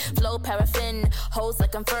wind. Flow paraffin, hoes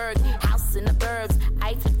like I'm Ferg. House in the burbs,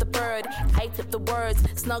 I flip the bird. I flip the words,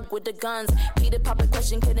 snug with the guns. Peter Papa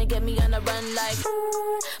question couldn't get me on a run like.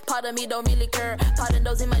 Part of me don't really care. Pardon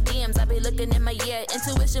those in my DMs, I be looking in my ear.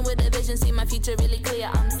 Intuition with a vision, see my future really clear.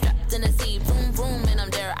 I'm strapped in the sea, boom boom, and I'm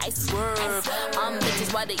there. I swerve. I'm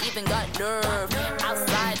bitches, why they even got nerve?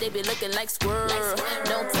 Outside they be looking like squirrel.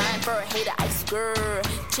 No time for a hater, I squirrel.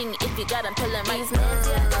 Ching if you got them pulling right squirrel.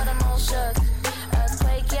 Yeah, I got them all shook.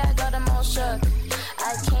 Earthquake, yeah, I got them all shook.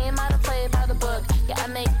 I came out to play by the book. Yeah, I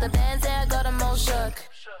make the bands, yeah, I got them all shook.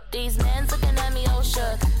 These mans looking at me all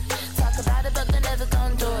shook. Talk about it, but they never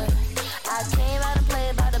gon' do it. I came out to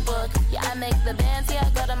play by the book. Yeah, I make the bands, yeah, I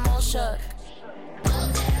got them all shook.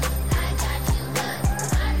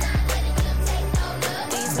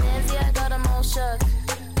 These mans, yeah, I got them all shook.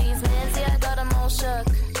 These mans, yeah, I got them all shook.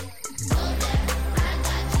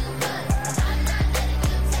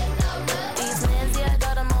 These mans, yeah, I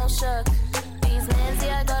got them all shook. These mans,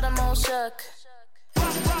 yeah, I got them all shook.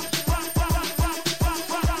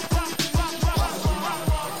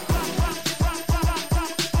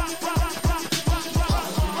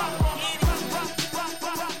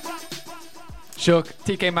 Shook,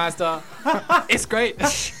 Tkay Maidza. It's great.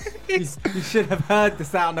 You should have heard the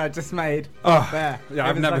sound I just made. Oh, there. yeah,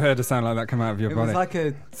 I've never heard a sound like that come out of your It body. was like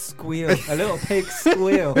a squeal, a little pig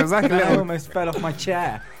squeal. It was like a I little- almost fell off my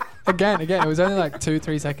chair. Again, it was only like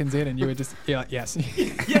 2-3 seconds in, and you're like, yes.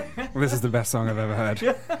 This is the best song I've ever heard.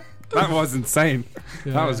 That was insane.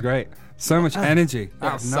 Yeah. That was great. So much energy.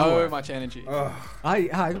 Out of So nowhere. much energy.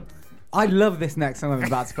 I love this next song I'm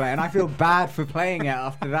about to play, and I feel bad for playing it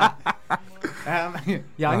after that.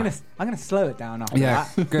 Yeah, I'm gonna slow it down after Yeah,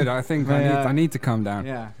 that. good. I think I need to calm down.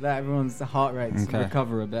 Yeah, let everyone's heart rates Okay.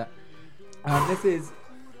 recover a bit.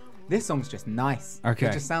 This song's just nice. Okay.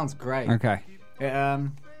 It just sounds great. Okay.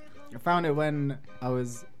 I found it when I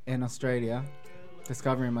was in Australia,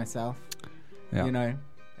 discovering myself. Yeah. You know,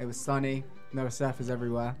 it was sunny, there were surfers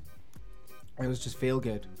everywhere. It was just feel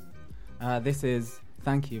good. This is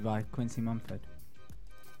Thank You by Quincy Mumford.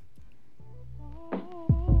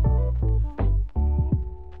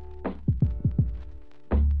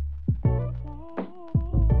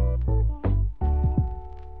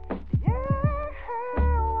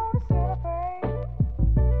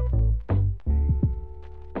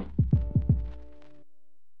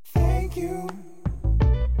 Thank you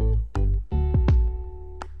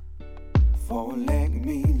for letting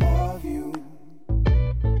me love you.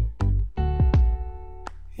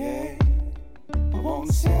 Yeah, I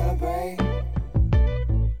wanna celebrate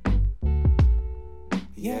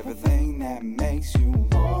everything that makes you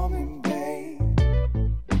warm and babe.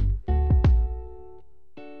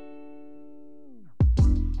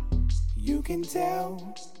 You can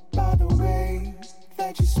tell by the way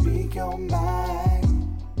that you speak your mind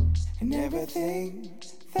and everything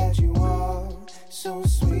that you are, so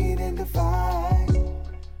sweet and divine.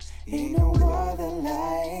 Ain't no other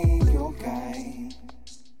like your kind.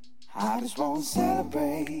 I just wanna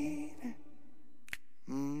celebrate.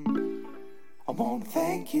 I wanna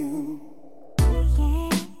thank you.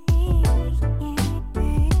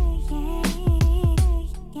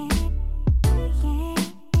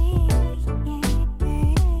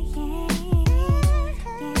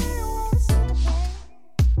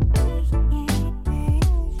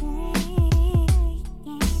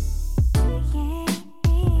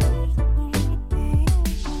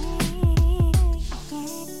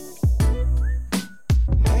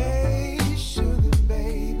 Hey, sugar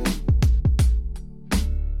baby,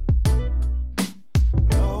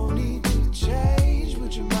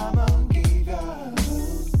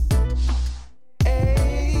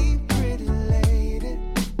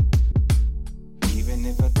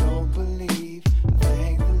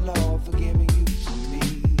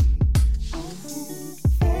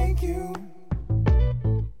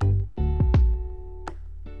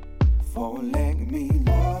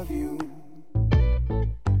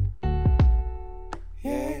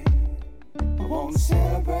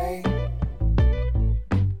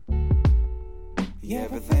 Be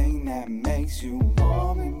everything that makes you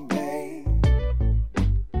want me, babe.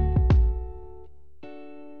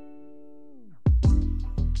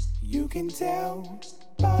 You can tell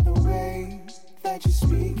by the way that you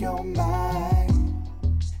speak your mind,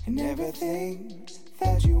 and everything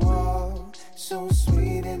that you are, so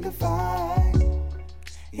sweet and divine.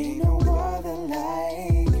 Ain't no other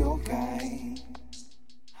like your kind.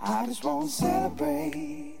 I just wanna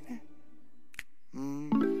celebrate.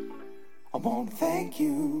 I wanna thank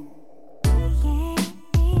you.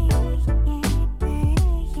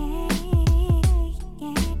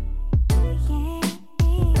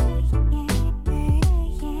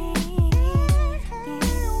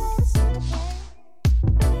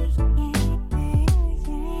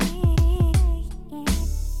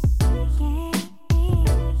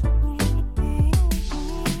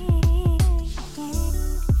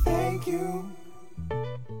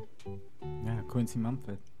 Quincy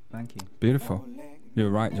Mumford, thank you. Beautiful. You're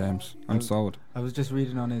right, James. I'm sold. I was just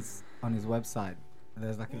reading on his website.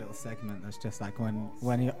 There's like a little segment that's just like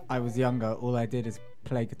when I was younger, all I did is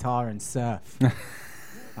play guitar and surf.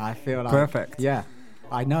 I feel like perfect. Yeah,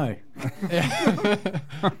 I know.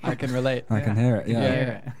 I can relate. I can hear it.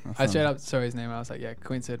 Yeah. I straight up saw his name. I was like, yeah,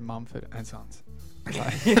 Quincy Mumford and Sons.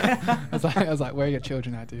 I was like, where are your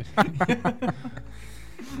children at, dude?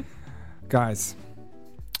 Guys,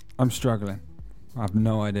 I'm struggling. I have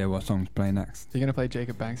no idea what song to play next. You're gonna play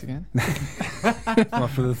Jacob Banks again? Well,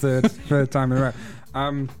 for the third time in a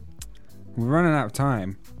row. We're running out of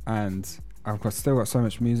time, and I've still got so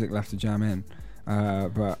much music left to jam in.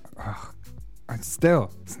 But I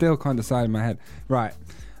still can't decide in my head. Right,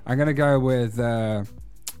 I'm gonna go with a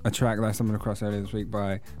track that I stumbled across earlier this week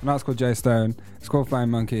by an artist called Jay Stone. It's called Flying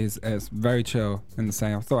Monkeys. It's very chill in the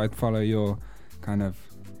same. I thought I'd follow your kind of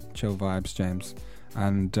chill vibes, James.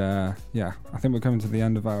 And I think we're coming to the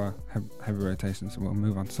end of our heavy rotation, so we'll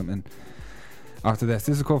move on to something after this.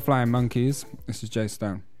 This is called Flying Monkeys. This is Jay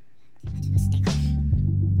Stone.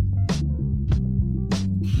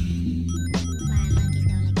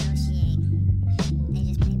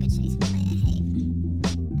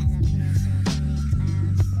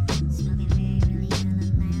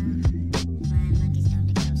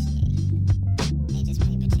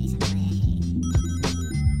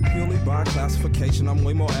 Classification, I'm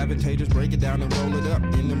way more advantageous. Break it down and roll it up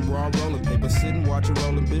in them raw rolling papers. Sitting watching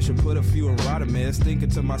rolling bishop, put a few in Rodamez. Thinking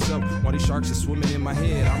to myself, why these sharks are swimming in my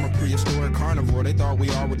head. I'm a prehistoric carnivore, they thought we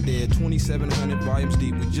all were dead. 2,700 volumes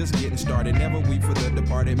deep, we just getting started. Never weep for the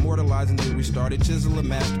departed, immortalizing till we started. Chisel a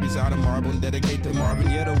masterpiece out of marble and dedicate to Marvin.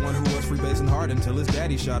 Yeah, the one who was freebasing hard until his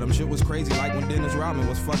daddy shot him. Shit was crazy, like when Dennis Rodman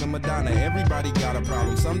was fucking Madonna. Everybody got a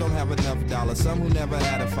problem, some don't have enough dollars. Some who never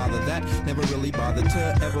had a father, that never really bothered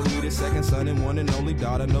to ever meet a second son and one and only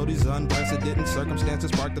daughter. Know these unprecedented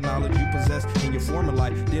circumstances spark the knowledge you possess in your former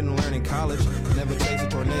life. Didn't learn in college, never chase a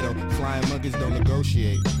tornado. Flying monkeys don't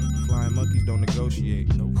negotiate. Flying monkeys don't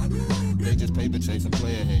negotiate. Nope. They just paper chase and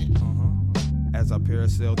play ahead. As I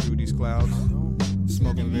parasail through these clouds,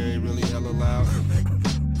 smoking very really hella loud.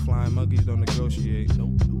 Flying monkeys don't negotiate.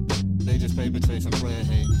 Nope. They just paper chase and play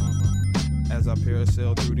ahead. As I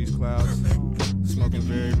parasail through these clouds, smoking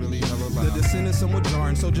very really hella loud. The descent is somewhat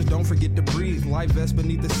jarring, so just don't forget to breathe. Life vests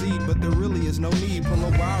beneath the seat, but there really is no need. Pull a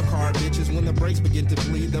wild card, bitches, when the brakes begin to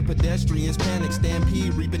bleed. The pedestrians panic,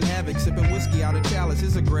 stampede, reaping havoc, sipping whiskey out of chalice.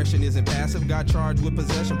 His aggression isn't passive, got charged with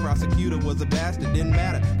possession. Prosecutor was a bastard, didn't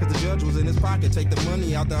matter, cause the judge was in his pocket. Take the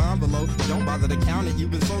money out the envelope, don't bother to count it.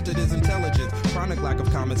 You've insulted his intelligence, chronic lack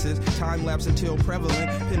of common sense. Time lapse until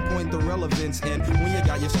prevalent, pinpoint the relevance. And when you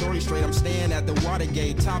got your story straight, I'm staying at the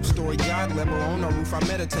Watergate, top story, God level on the roof. I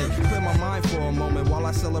meditate, clear my mind for a moment while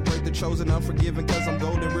I celebrate the chosen, unforgiven. Cause I'm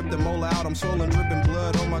golden, rip the molar out. I'm swollen, dripping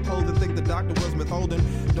blood on my clothing. Think the doctor was withholding.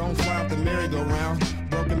 Don't fly off the merry-go-round.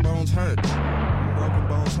 Broken bones hurt. Broken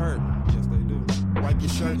bones hurt. Yes, they do. Wipe your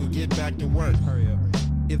shirt and get back to work. Hurry up.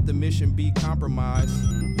 If the mission be compromised,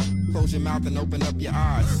 close your mouth and open up your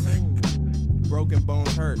eyes. Broken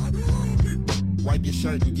bones hurt. Wipe your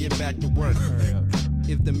shirt and get back to work. Hurry up.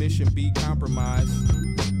 If the mission be compromised,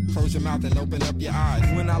 close your mouth and open up your eyes.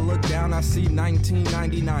 When I look down, I see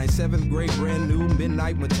 1999, 7th grade, brand new,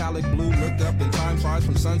 midnight, metallic blue. Looked up and time flies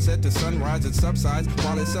from sunset to sunrise. It subsides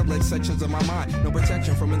while it sublates sections of my mind. No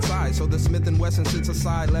protection from inside, so the Smith & Wesson sits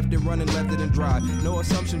aside. Left it running, left it in drive. No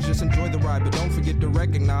assumptions, just enjoy the ride. But don't forget to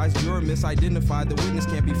recognize you're misidentified. The witness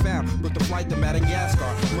can't be found. Book the flight to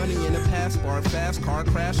Madagascar. Money in a passport, fast car,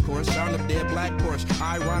 crash course. Found up dead black Porsche.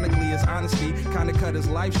 Ironically, his honesty kinda cut his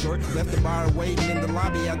life short. Left the bar waiting in the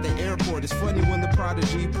lobby at the airport. It's funny when the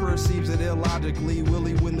prodigy perceives it illogically. Will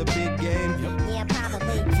he win the big game? Yeah,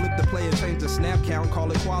 probably. Flip the play and change the snap count,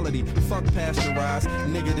 call it quality. Fuck pasteurized,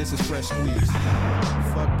 nigga, this is fresh squeeze.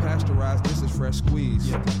 Fuck pasteurized, this is fresh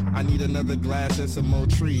squeeze. I need another glass and some more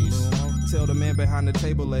trees. Tell the man behind the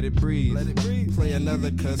table, let it breathe. Play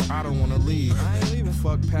another, cause I don't wanna leave.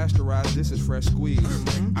 Fuck pasteurized, this is fresh squeeze.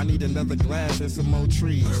 I need another glass and some more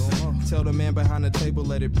trees. Tell the man behind the table,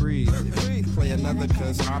 let it breathe. Play another,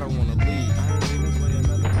 cause I don't wanna leave. Play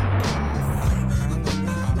another.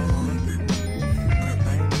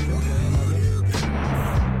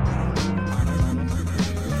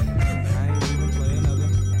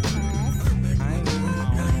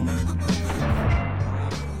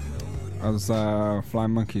 I was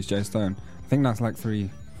Flying Monkeys, Jay Stone. I think that's like 3-4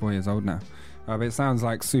 years old now. But it sounds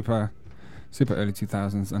like super early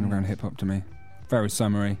 2000s underground hip hop to me. Very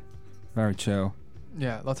summery, very chill.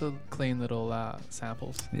 Yeah, lots of clean little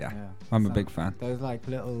samples. Yeah. I'm a big fan. Those like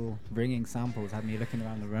little ringing samples had me looking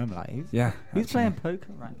around the room like, who's actually. playing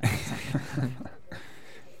poker right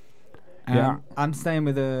now? I'm staying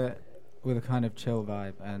with a kind of chill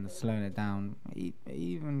vibe and slowing it down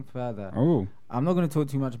even further. Oh. I'm not going to talk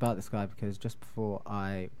too much about this guy because just before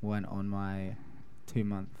I went on my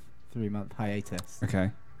 3-month hiatus,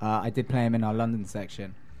 I did play him in our London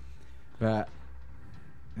section, but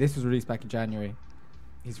this was released back in January.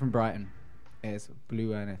 He's from Brighton. It's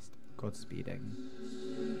Blu Ernest, Godspeeding.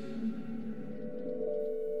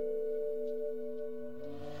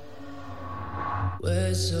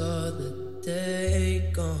 Where's all the day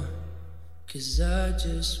gone? 'Cause I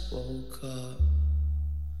just woke up.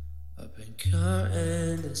 I've been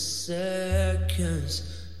counting the seconds,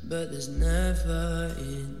 but there's never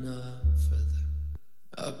enough for them.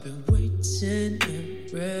 I've been waiting in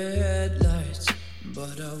red lights,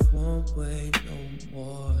 but I won't wait no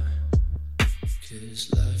more. 'Cause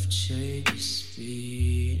life changes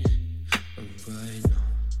speed, and right now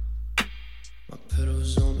my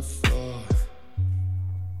pedals on the floor.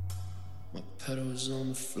 My pedals on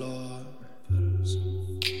the floor.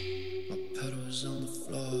 My pedals on the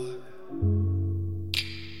floor.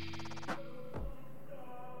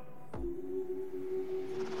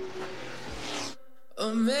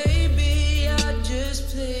 Or maybe I just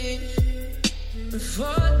played and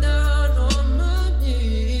fall down on my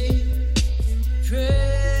knees.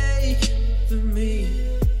 Pray for me,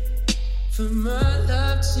 for my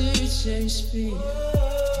life to change speed.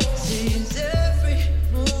 Seems every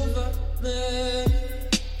move I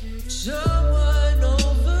make, someone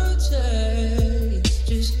overtakes.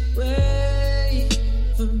 Just wait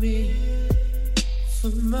for me, for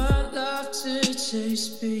my life to change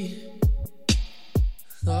speed.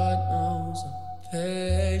 God knows I'm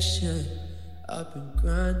patient. I've been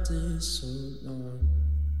grinding so long.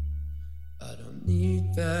 I don't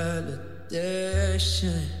need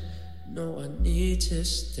validation. No, I need to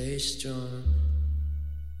stay strong.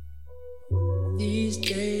 These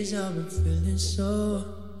days I've been feeling so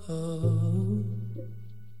low.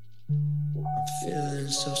 I'm feeling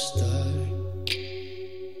so stuck,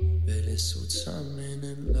 but it's so timing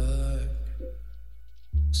and luck.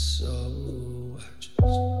 So I just put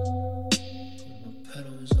my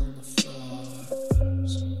pedals on the floor.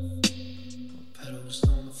 My pedals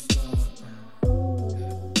on the floor.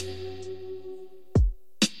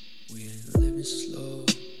 We ain't living slow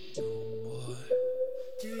no more.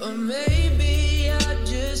 Or maybe I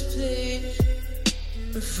just played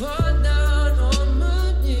and fall down on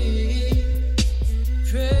my knees.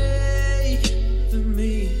 Pray for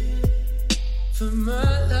me, for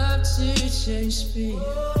my life to change speed.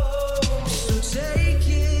 So take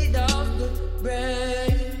it off the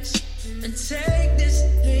brakes and take this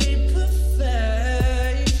leap of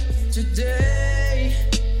faith. Today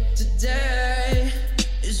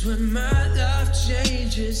is when my life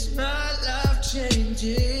changes. My life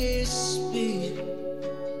changes speed.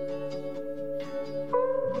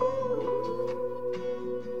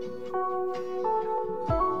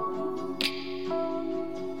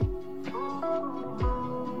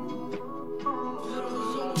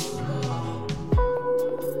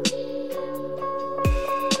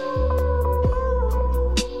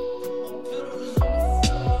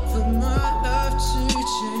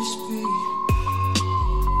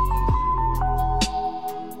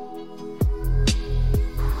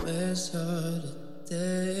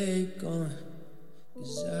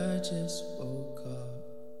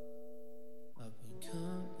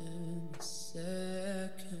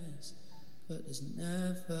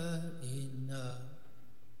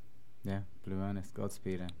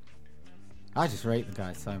 Godspeeding. I just rate the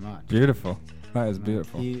guy so much. Beautiful. That is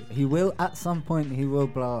beautiful. He will at some point he will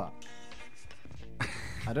blow up.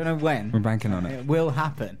 I don't know when. We're banking on it. It will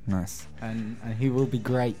happen. Nice. And he will be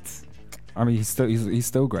great. I mean, he's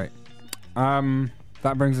still great.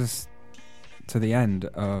 That brings us to the end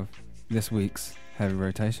of this week's Heavy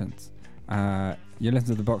Rotations. You listen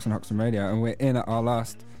to the Box and Hoxton Radio, and we're in at our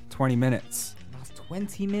last 20 minutes. Last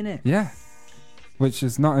 20 minutes? Yeah. Which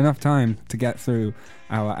is not enough time to get through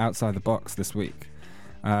our Outside the Box this week.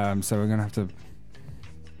 So we're going to have to...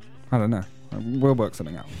 I don't know. We'll work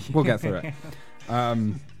something out. We'll get through it.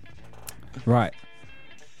 Right.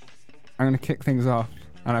 I'm going to kick things off,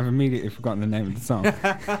 and I've immediately forgotten the name of the song.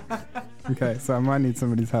 Okay, so I might need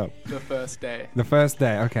somebody's help. The First Day. The First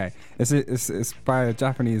Day, okay. It's by a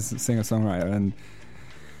Japanese singer-songwriter, and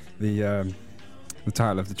the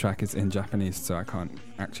title of the track is in Japanese, so I can't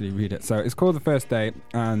actually read it. So it's called The First Day,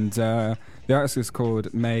 and the artist is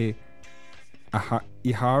called Mei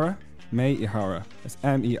Ihara. Mei Ihara. It's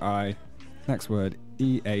M-E-I, next word,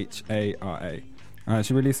 E-H-A-R-A.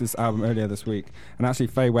 She released this album earlier this week, and actually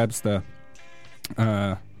Faye Webster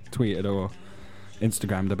tweeted or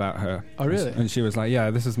Instagrammed about her. Oh, really? And she was like,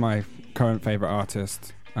 yeah, this is my current favourite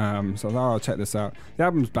artist. So I was like, oh, I'll check this out. The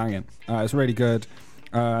album's banging. It's really good.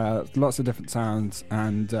 Lots of different sounds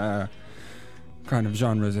and kind of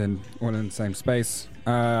genres all in the same space.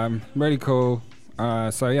 Really cool.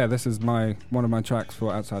 So yeah, this is one of my tracks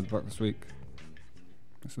for Outside the Box this week.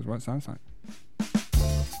 This is what it sounds like.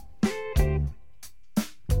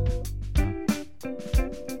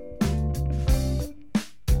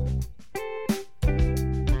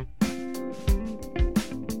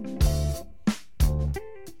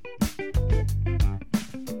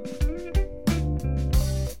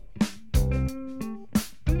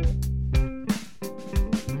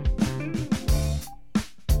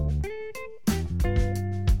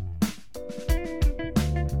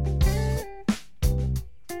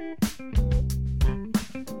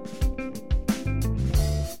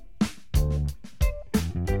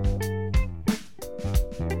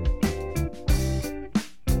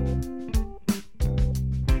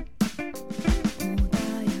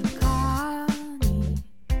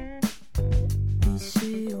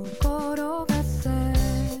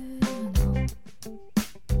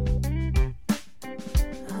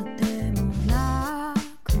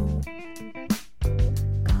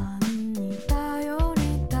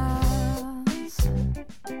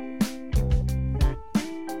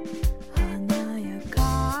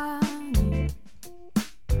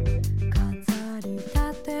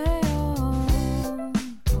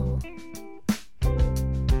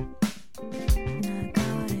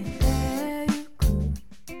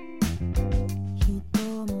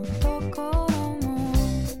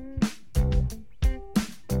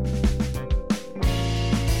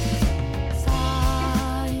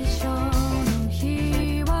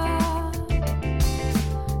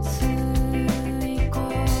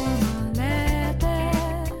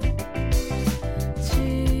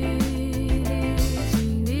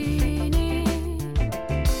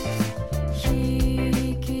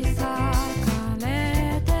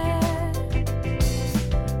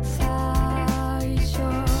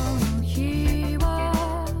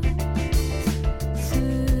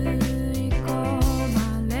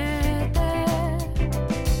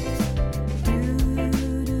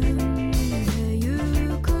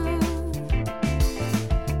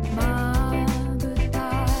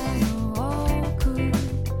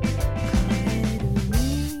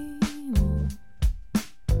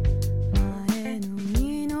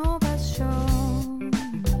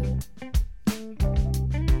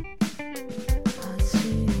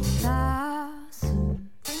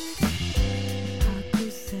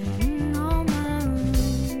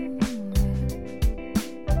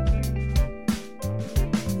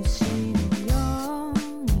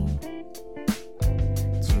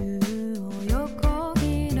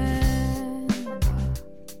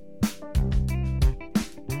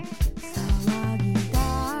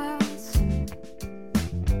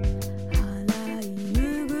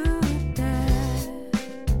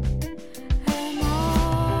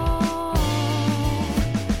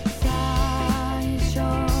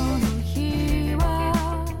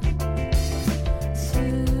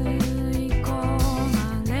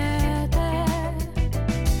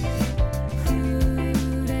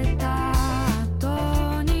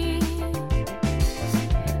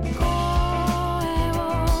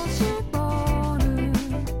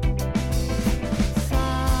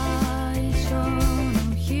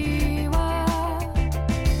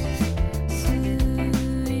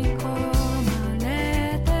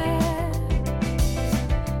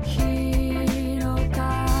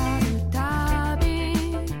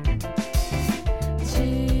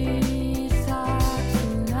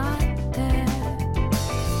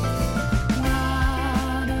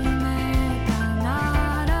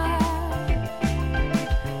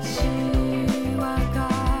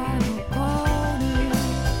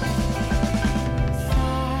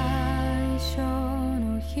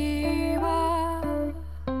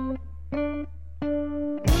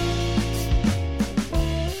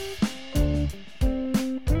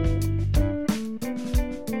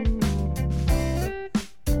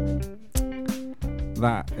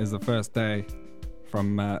 that is the first day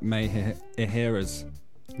from May Ihira's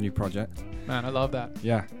new project. Man, I love that.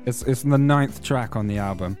 Yeah, it's the 9th track on the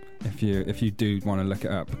album. If you do want to look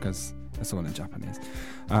it up, because it's all in Japanese.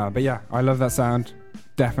 But yeah, I love that sound.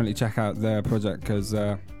 Definitely check out their project, because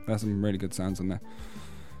there's some really good sounds on there.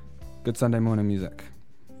 Good Sunday morning music.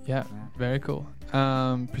 Yeah, very cool.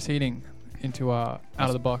 Proceeding into our out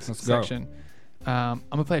of the box section. I'm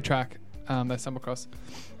gonna play a track that I stumbled across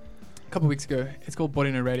a couple weeks ago. It's called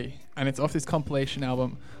Body No Ready, and it's off this compilation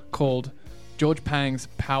album called George Pang's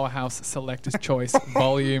Powerhouse Selector's Choice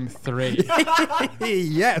Volume 3.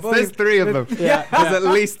 Yes, there's 3 of them. Yeah, there's at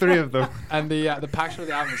least 3 of them. And the picture of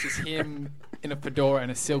the album is just him in a fedora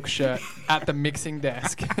and a silk shirt at the mixing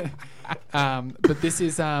desk. But this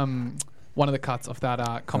is one of the cuts of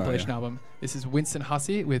that compilation album. This is Winston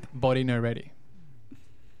Hussey with Body No Ready.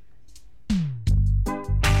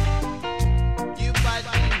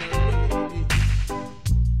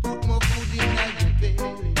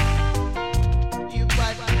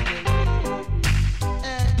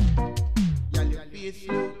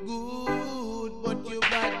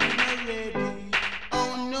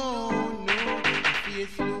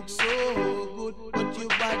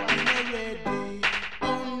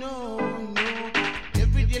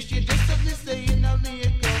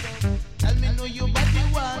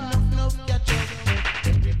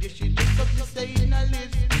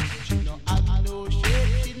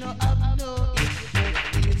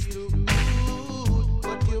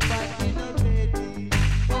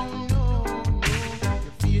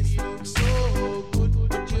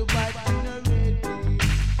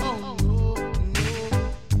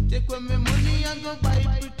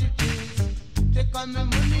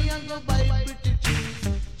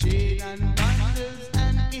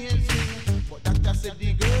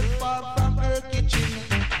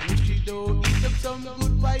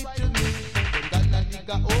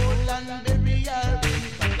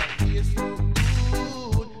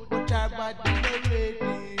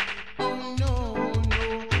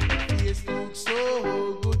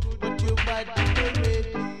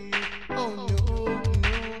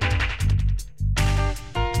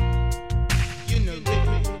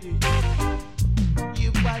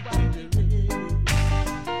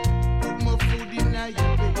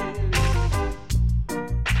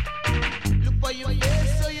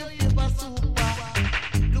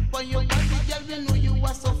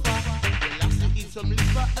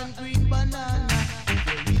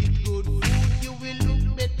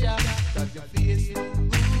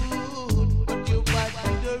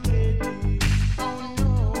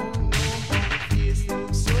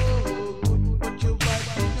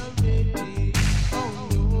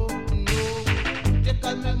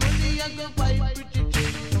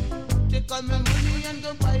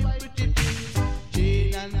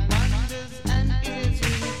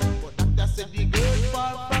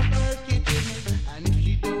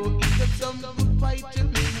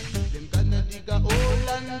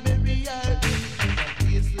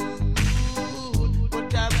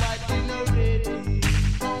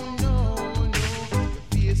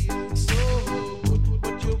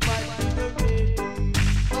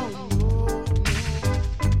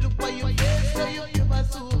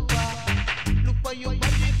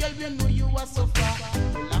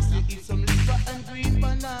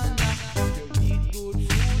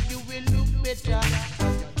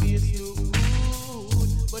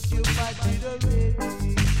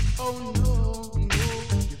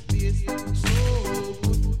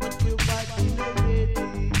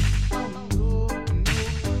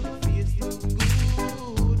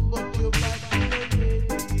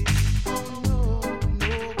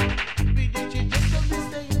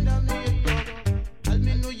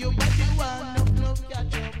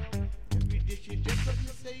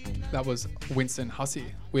 That was Winston Hussey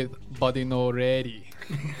with Body No Ready.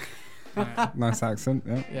 Nice accent,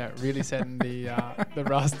 yeah. Yeah, really setting the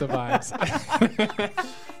Rasta vibes.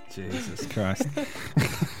 Jesus Christ.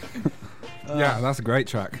 Yeah, that's a great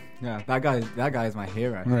track. Yeah, that guy is my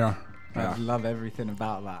hero. Yeah. I love everything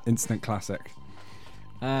about that. Instant classic.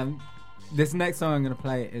 This next song I'm going to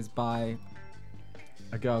play is by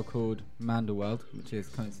a girl called Mandelworld, which is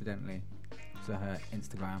coincidentally so her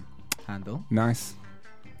Instagram handle. Nice.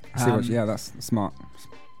 Yeah, that's smart.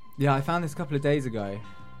 Yeah, I found this a couple of days ago.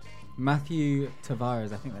 Matthew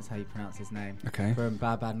Tavares, I think that's how you pronounce his name. Okay. From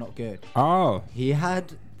Bad Bad Not Good. Oh. He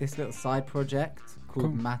had this little side project called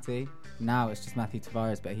Cool. Matty. Now it's just Matthew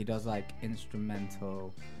Tavares, but he does like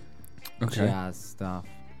instrumental Okay. jazz stuff.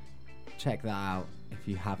 Check that out if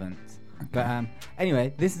you haven't. But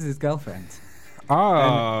anyway, this is his girlfriend.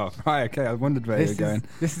 Oh, right, okay. I wondered where you were going.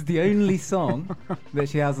 This is the only song that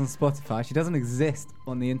she has on Spotify. She doesn't exist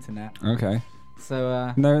on the internet. Okay.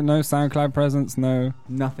 So no SoundCloud presence, no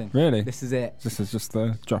nothing. Really? This is it. This is just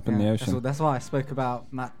the drop in the ocean. That's why I spoke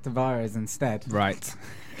about Matt Tavares instead. Right.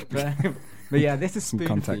 but yeah, this is Some Spoon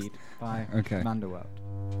context. Feed by Manderworld.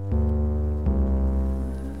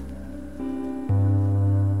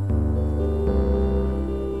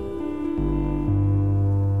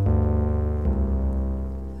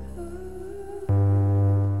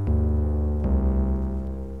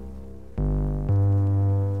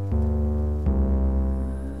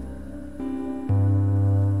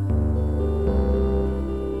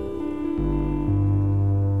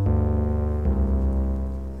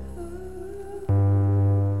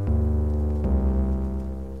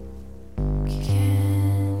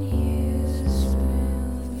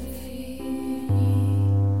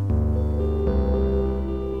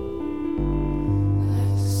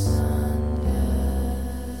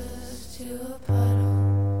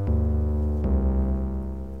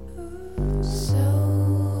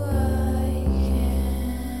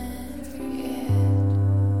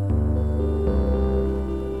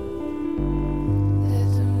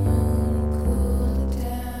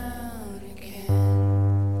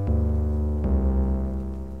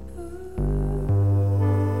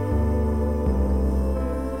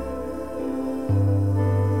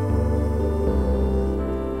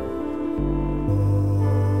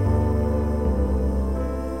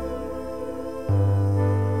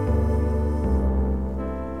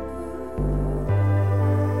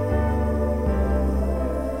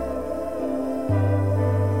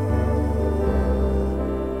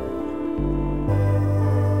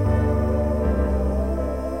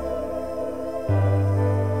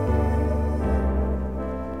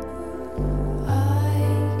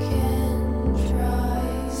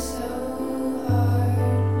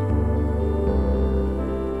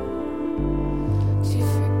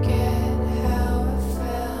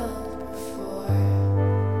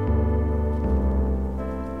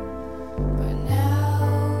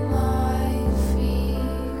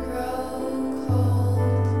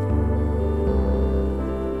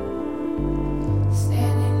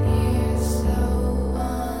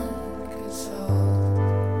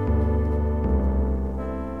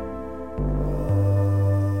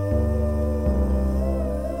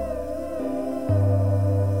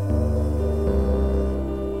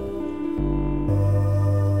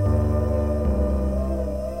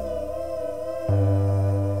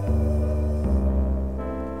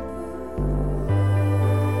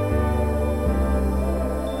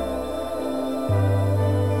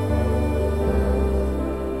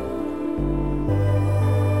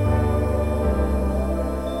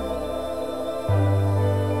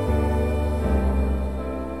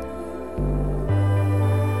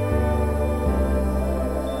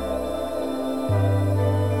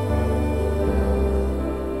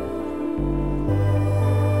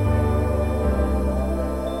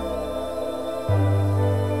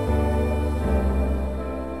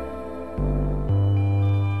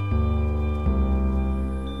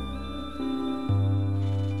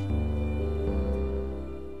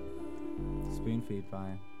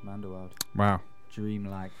 by Manderworld. Wow.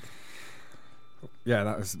 Dreamlike. Yeah,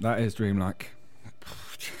 that is dreamlike.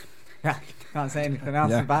 Yeah, can't say anything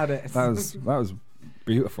else about it. That was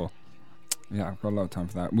beautiful. Yeah, I've got a lot of time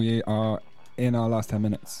for that. We are in our last 10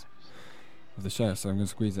 minutes of the show, so I'm going to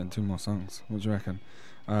squeeze in 2 more songs. What do you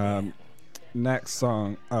reckon? Next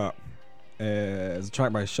song up is a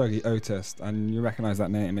track by Shuggie Otis, and you recognise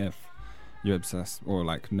that name if you're obsessed or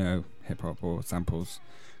like know hip hop or samples,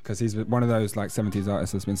 because he's one of those like 70s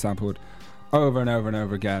artists that's been sampled over and over and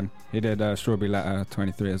over again. He did Strawberry Letter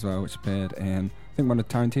 23 as well, which appeared in I think one of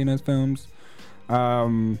Tarantino's films.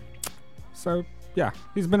 So yeah,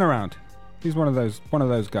 he's been around. He's one of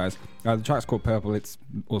those guys. The track's called Purple. It's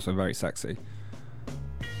also very sexy,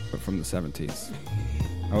 but from the 70s.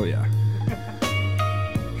 Oh yeah.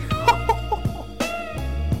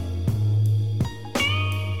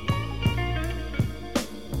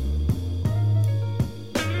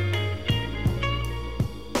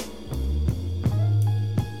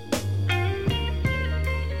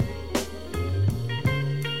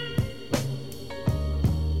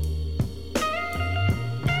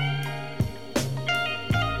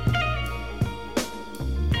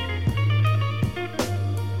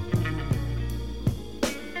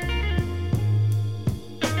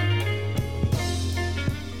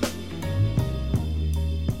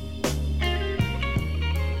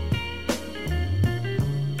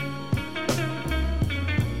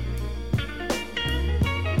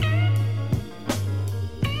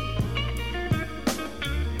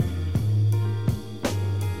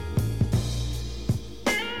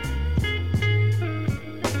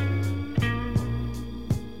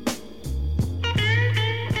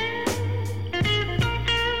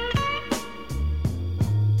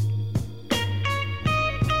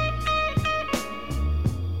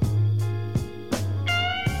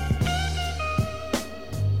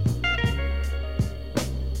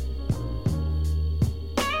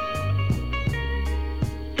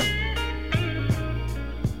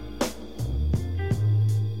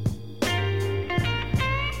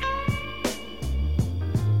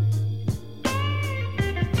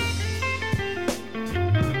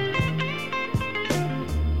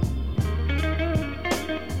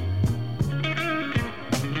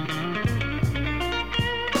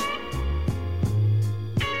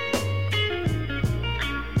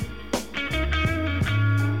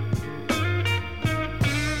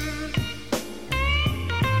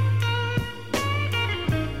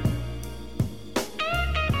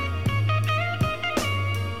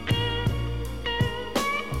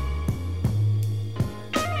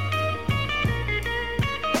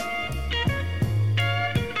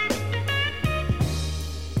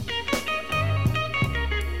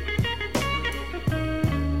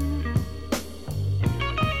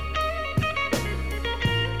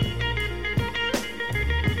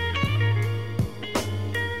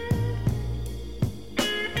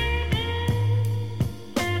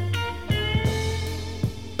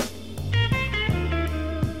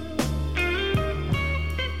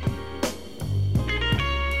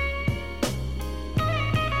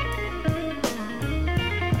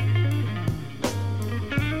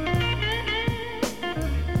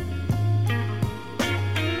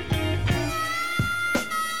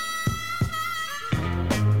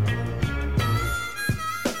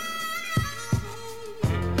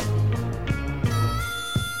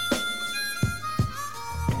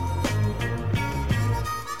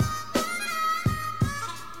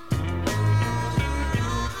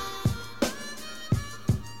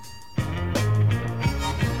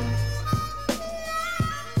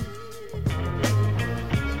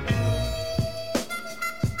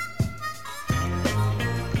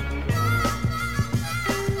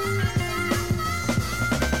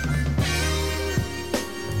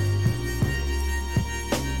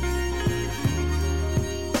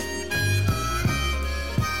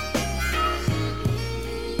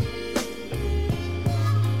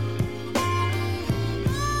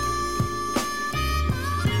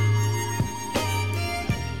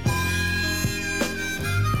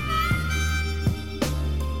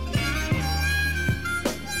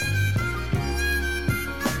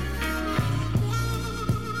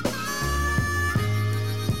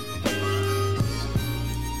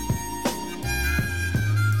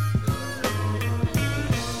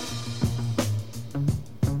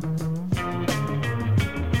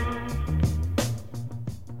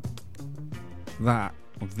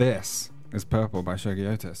 This is Purple by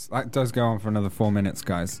Shuggie Otis. That does go on for another 4 minutes,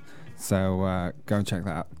 guys. So go and check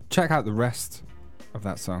that out. Check out the rest of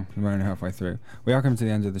that song. We're only halfway through. We are coming to the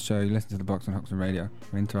end of the show. You listen to the Box on Hoxton Radio.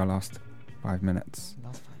 We're into our last 5 minutes.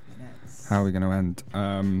 How are we going to end?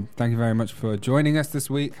 Thank you very much for joining us this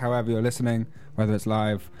week, however you're listening, whether it's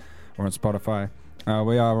live or on Spotify.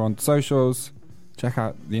 We are on socials. Check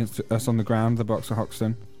out us on the ground, the Box of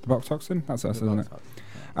Hoxton. The Box Hoxton? That's us, isn't it?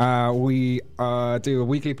 We do a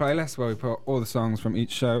weekly playlist where we put all the songs from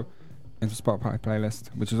each show into a Spotify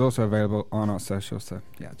playlist, which is also available on our socials. So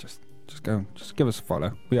yeah, just give us a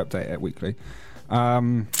follow. We update it weekly.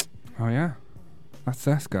 Oh yeah, that's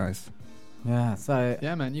us, guys. Yeah. So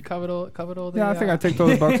yeah, man, you covered all the. Yeah, I think I ticked all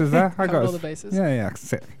the boxes there. I got all the bases. Yeah,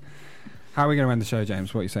 sick. How are we going to end the show,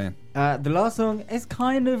 James? What are you saying? The last song is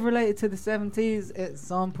kind of related to the 70s. It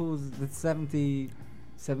samples the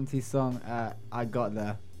 70s song I Got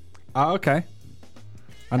There. Oh, okay.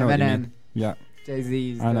 I know what you mean. Yeah.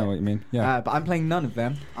 Jay-Z's. I know what you mean. Yeah. But I'm playing none of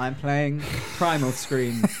them. I'm playing Primal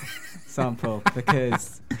Scream sample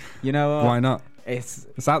because, you know what? Why not? It's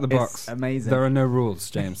out the box. Amazing. There are no rules,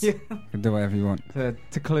 James. Yeah. You can do whatever you want.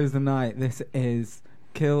 To close the night, this is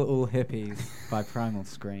Kill All Hippies by Primal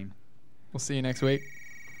Scream. We'll see you next week.